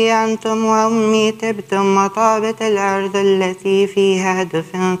 بأبي أنتم وأمي تبتم وطابت الأرض التي فيها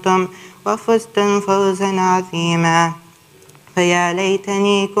دفنتم وفزتم فوزا عظيما. فيا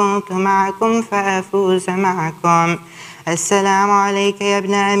ليتني كنت معكم فأفوز معكم. السلام عليك يا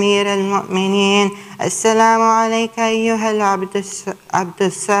ابن أمير المؤمنين. السلام عليك أيها العبد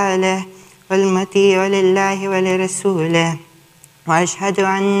الصالح والمطيع لله ولرسوله. وأشهد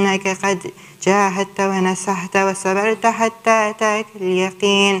أنك قد جاهدت ونصحت وصبرت حتى أتاك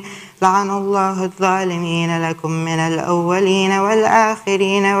اليقين. لعن الله الظالمين لكم من الأولين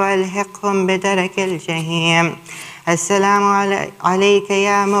والآخرين وألحقهم بدرك الجحيم. السلام عليك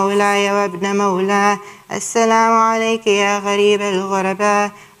يا مولاي وابن مولاه. السلام عليك يا غريب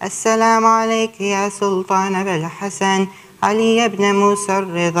الغرباء. السلام عليك يا سلطان الحسن علي بن موسى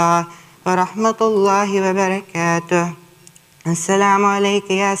الرضا ورحمة الله وبركاته. السلام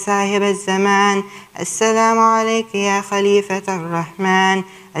عليك يا صاحب الزمان. السلام عليك يا خليفة الرحمن.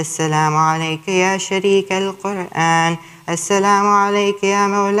 السلام عليك يا شريك القرآن. السلام عليك يا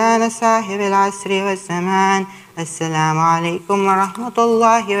مولانا صاحب العصر والزمان. السلام عليكم ورحمة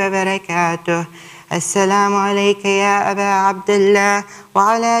الله وبركاته. السلام عليك يا أبا عبد الله،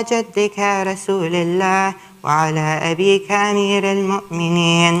 وعلى جدك رسول الله، وعلى أبيك أمير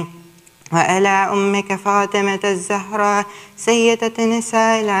المؤمنين، وعلى أمك فاطمة الزهراء سيدة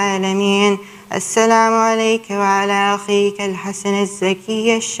نساء العالمين. السلام عليك وعلى أخيك الحسن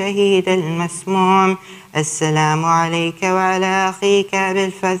الزكي الشهيد المسموم. السلام عليك وعلى أخيك أبي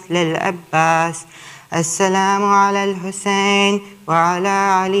الفضل العباس. السلام على الحسين وعلى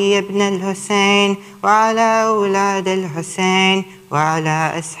علي بن الحسين وعلى أولاد الحسين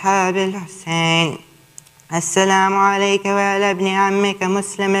وعلى أصحاب الحسين. السلام عليك وعلى ابن عمك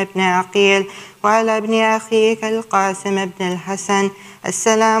مسلم بن عقيل وعلى ابن أخيك القاسم بن الحسن.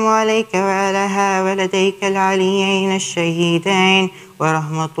 السلام عليك وعلى ولديك العليين الشهيدين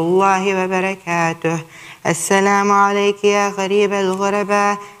ورحمة الله وبركاته. السلام عليك يا غريب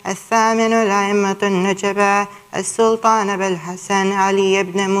الغرباء الثامن الأئمة النجباء السلطان أبا الحسن علي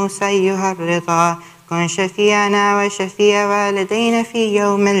بن موسى أيها الرضا، كن شفيعنا وشفيع والدينا في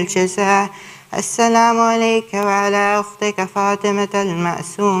يوم الجزاء. السلام عليك وعلى أختك فاطمة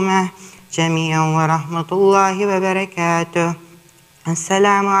المأسومة جميعا ورحمة الله وبركاته.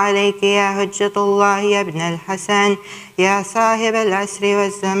 السلام عليك يا حجة الله يا ابن الحسن، يا صاحب العصر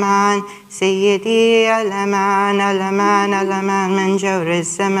والزمان، سيدي الأمان الأمان الأمان من جور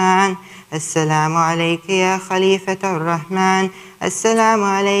الزمان. السلام عليك يا خليفة الرحمن. السلام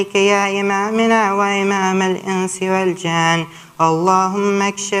عليك يا إمامنا وإمام الإنس والجان. اللهم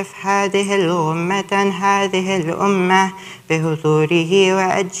اكشف هذه الغمة هذه الأمة بحضوره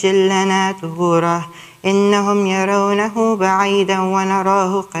وأجل لنا ظهوره، إنهم يرونه بعيدا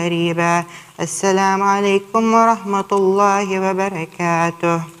ونراه قريبا. السلام عليكم ورحمة الله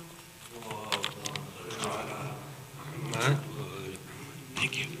وبركاته.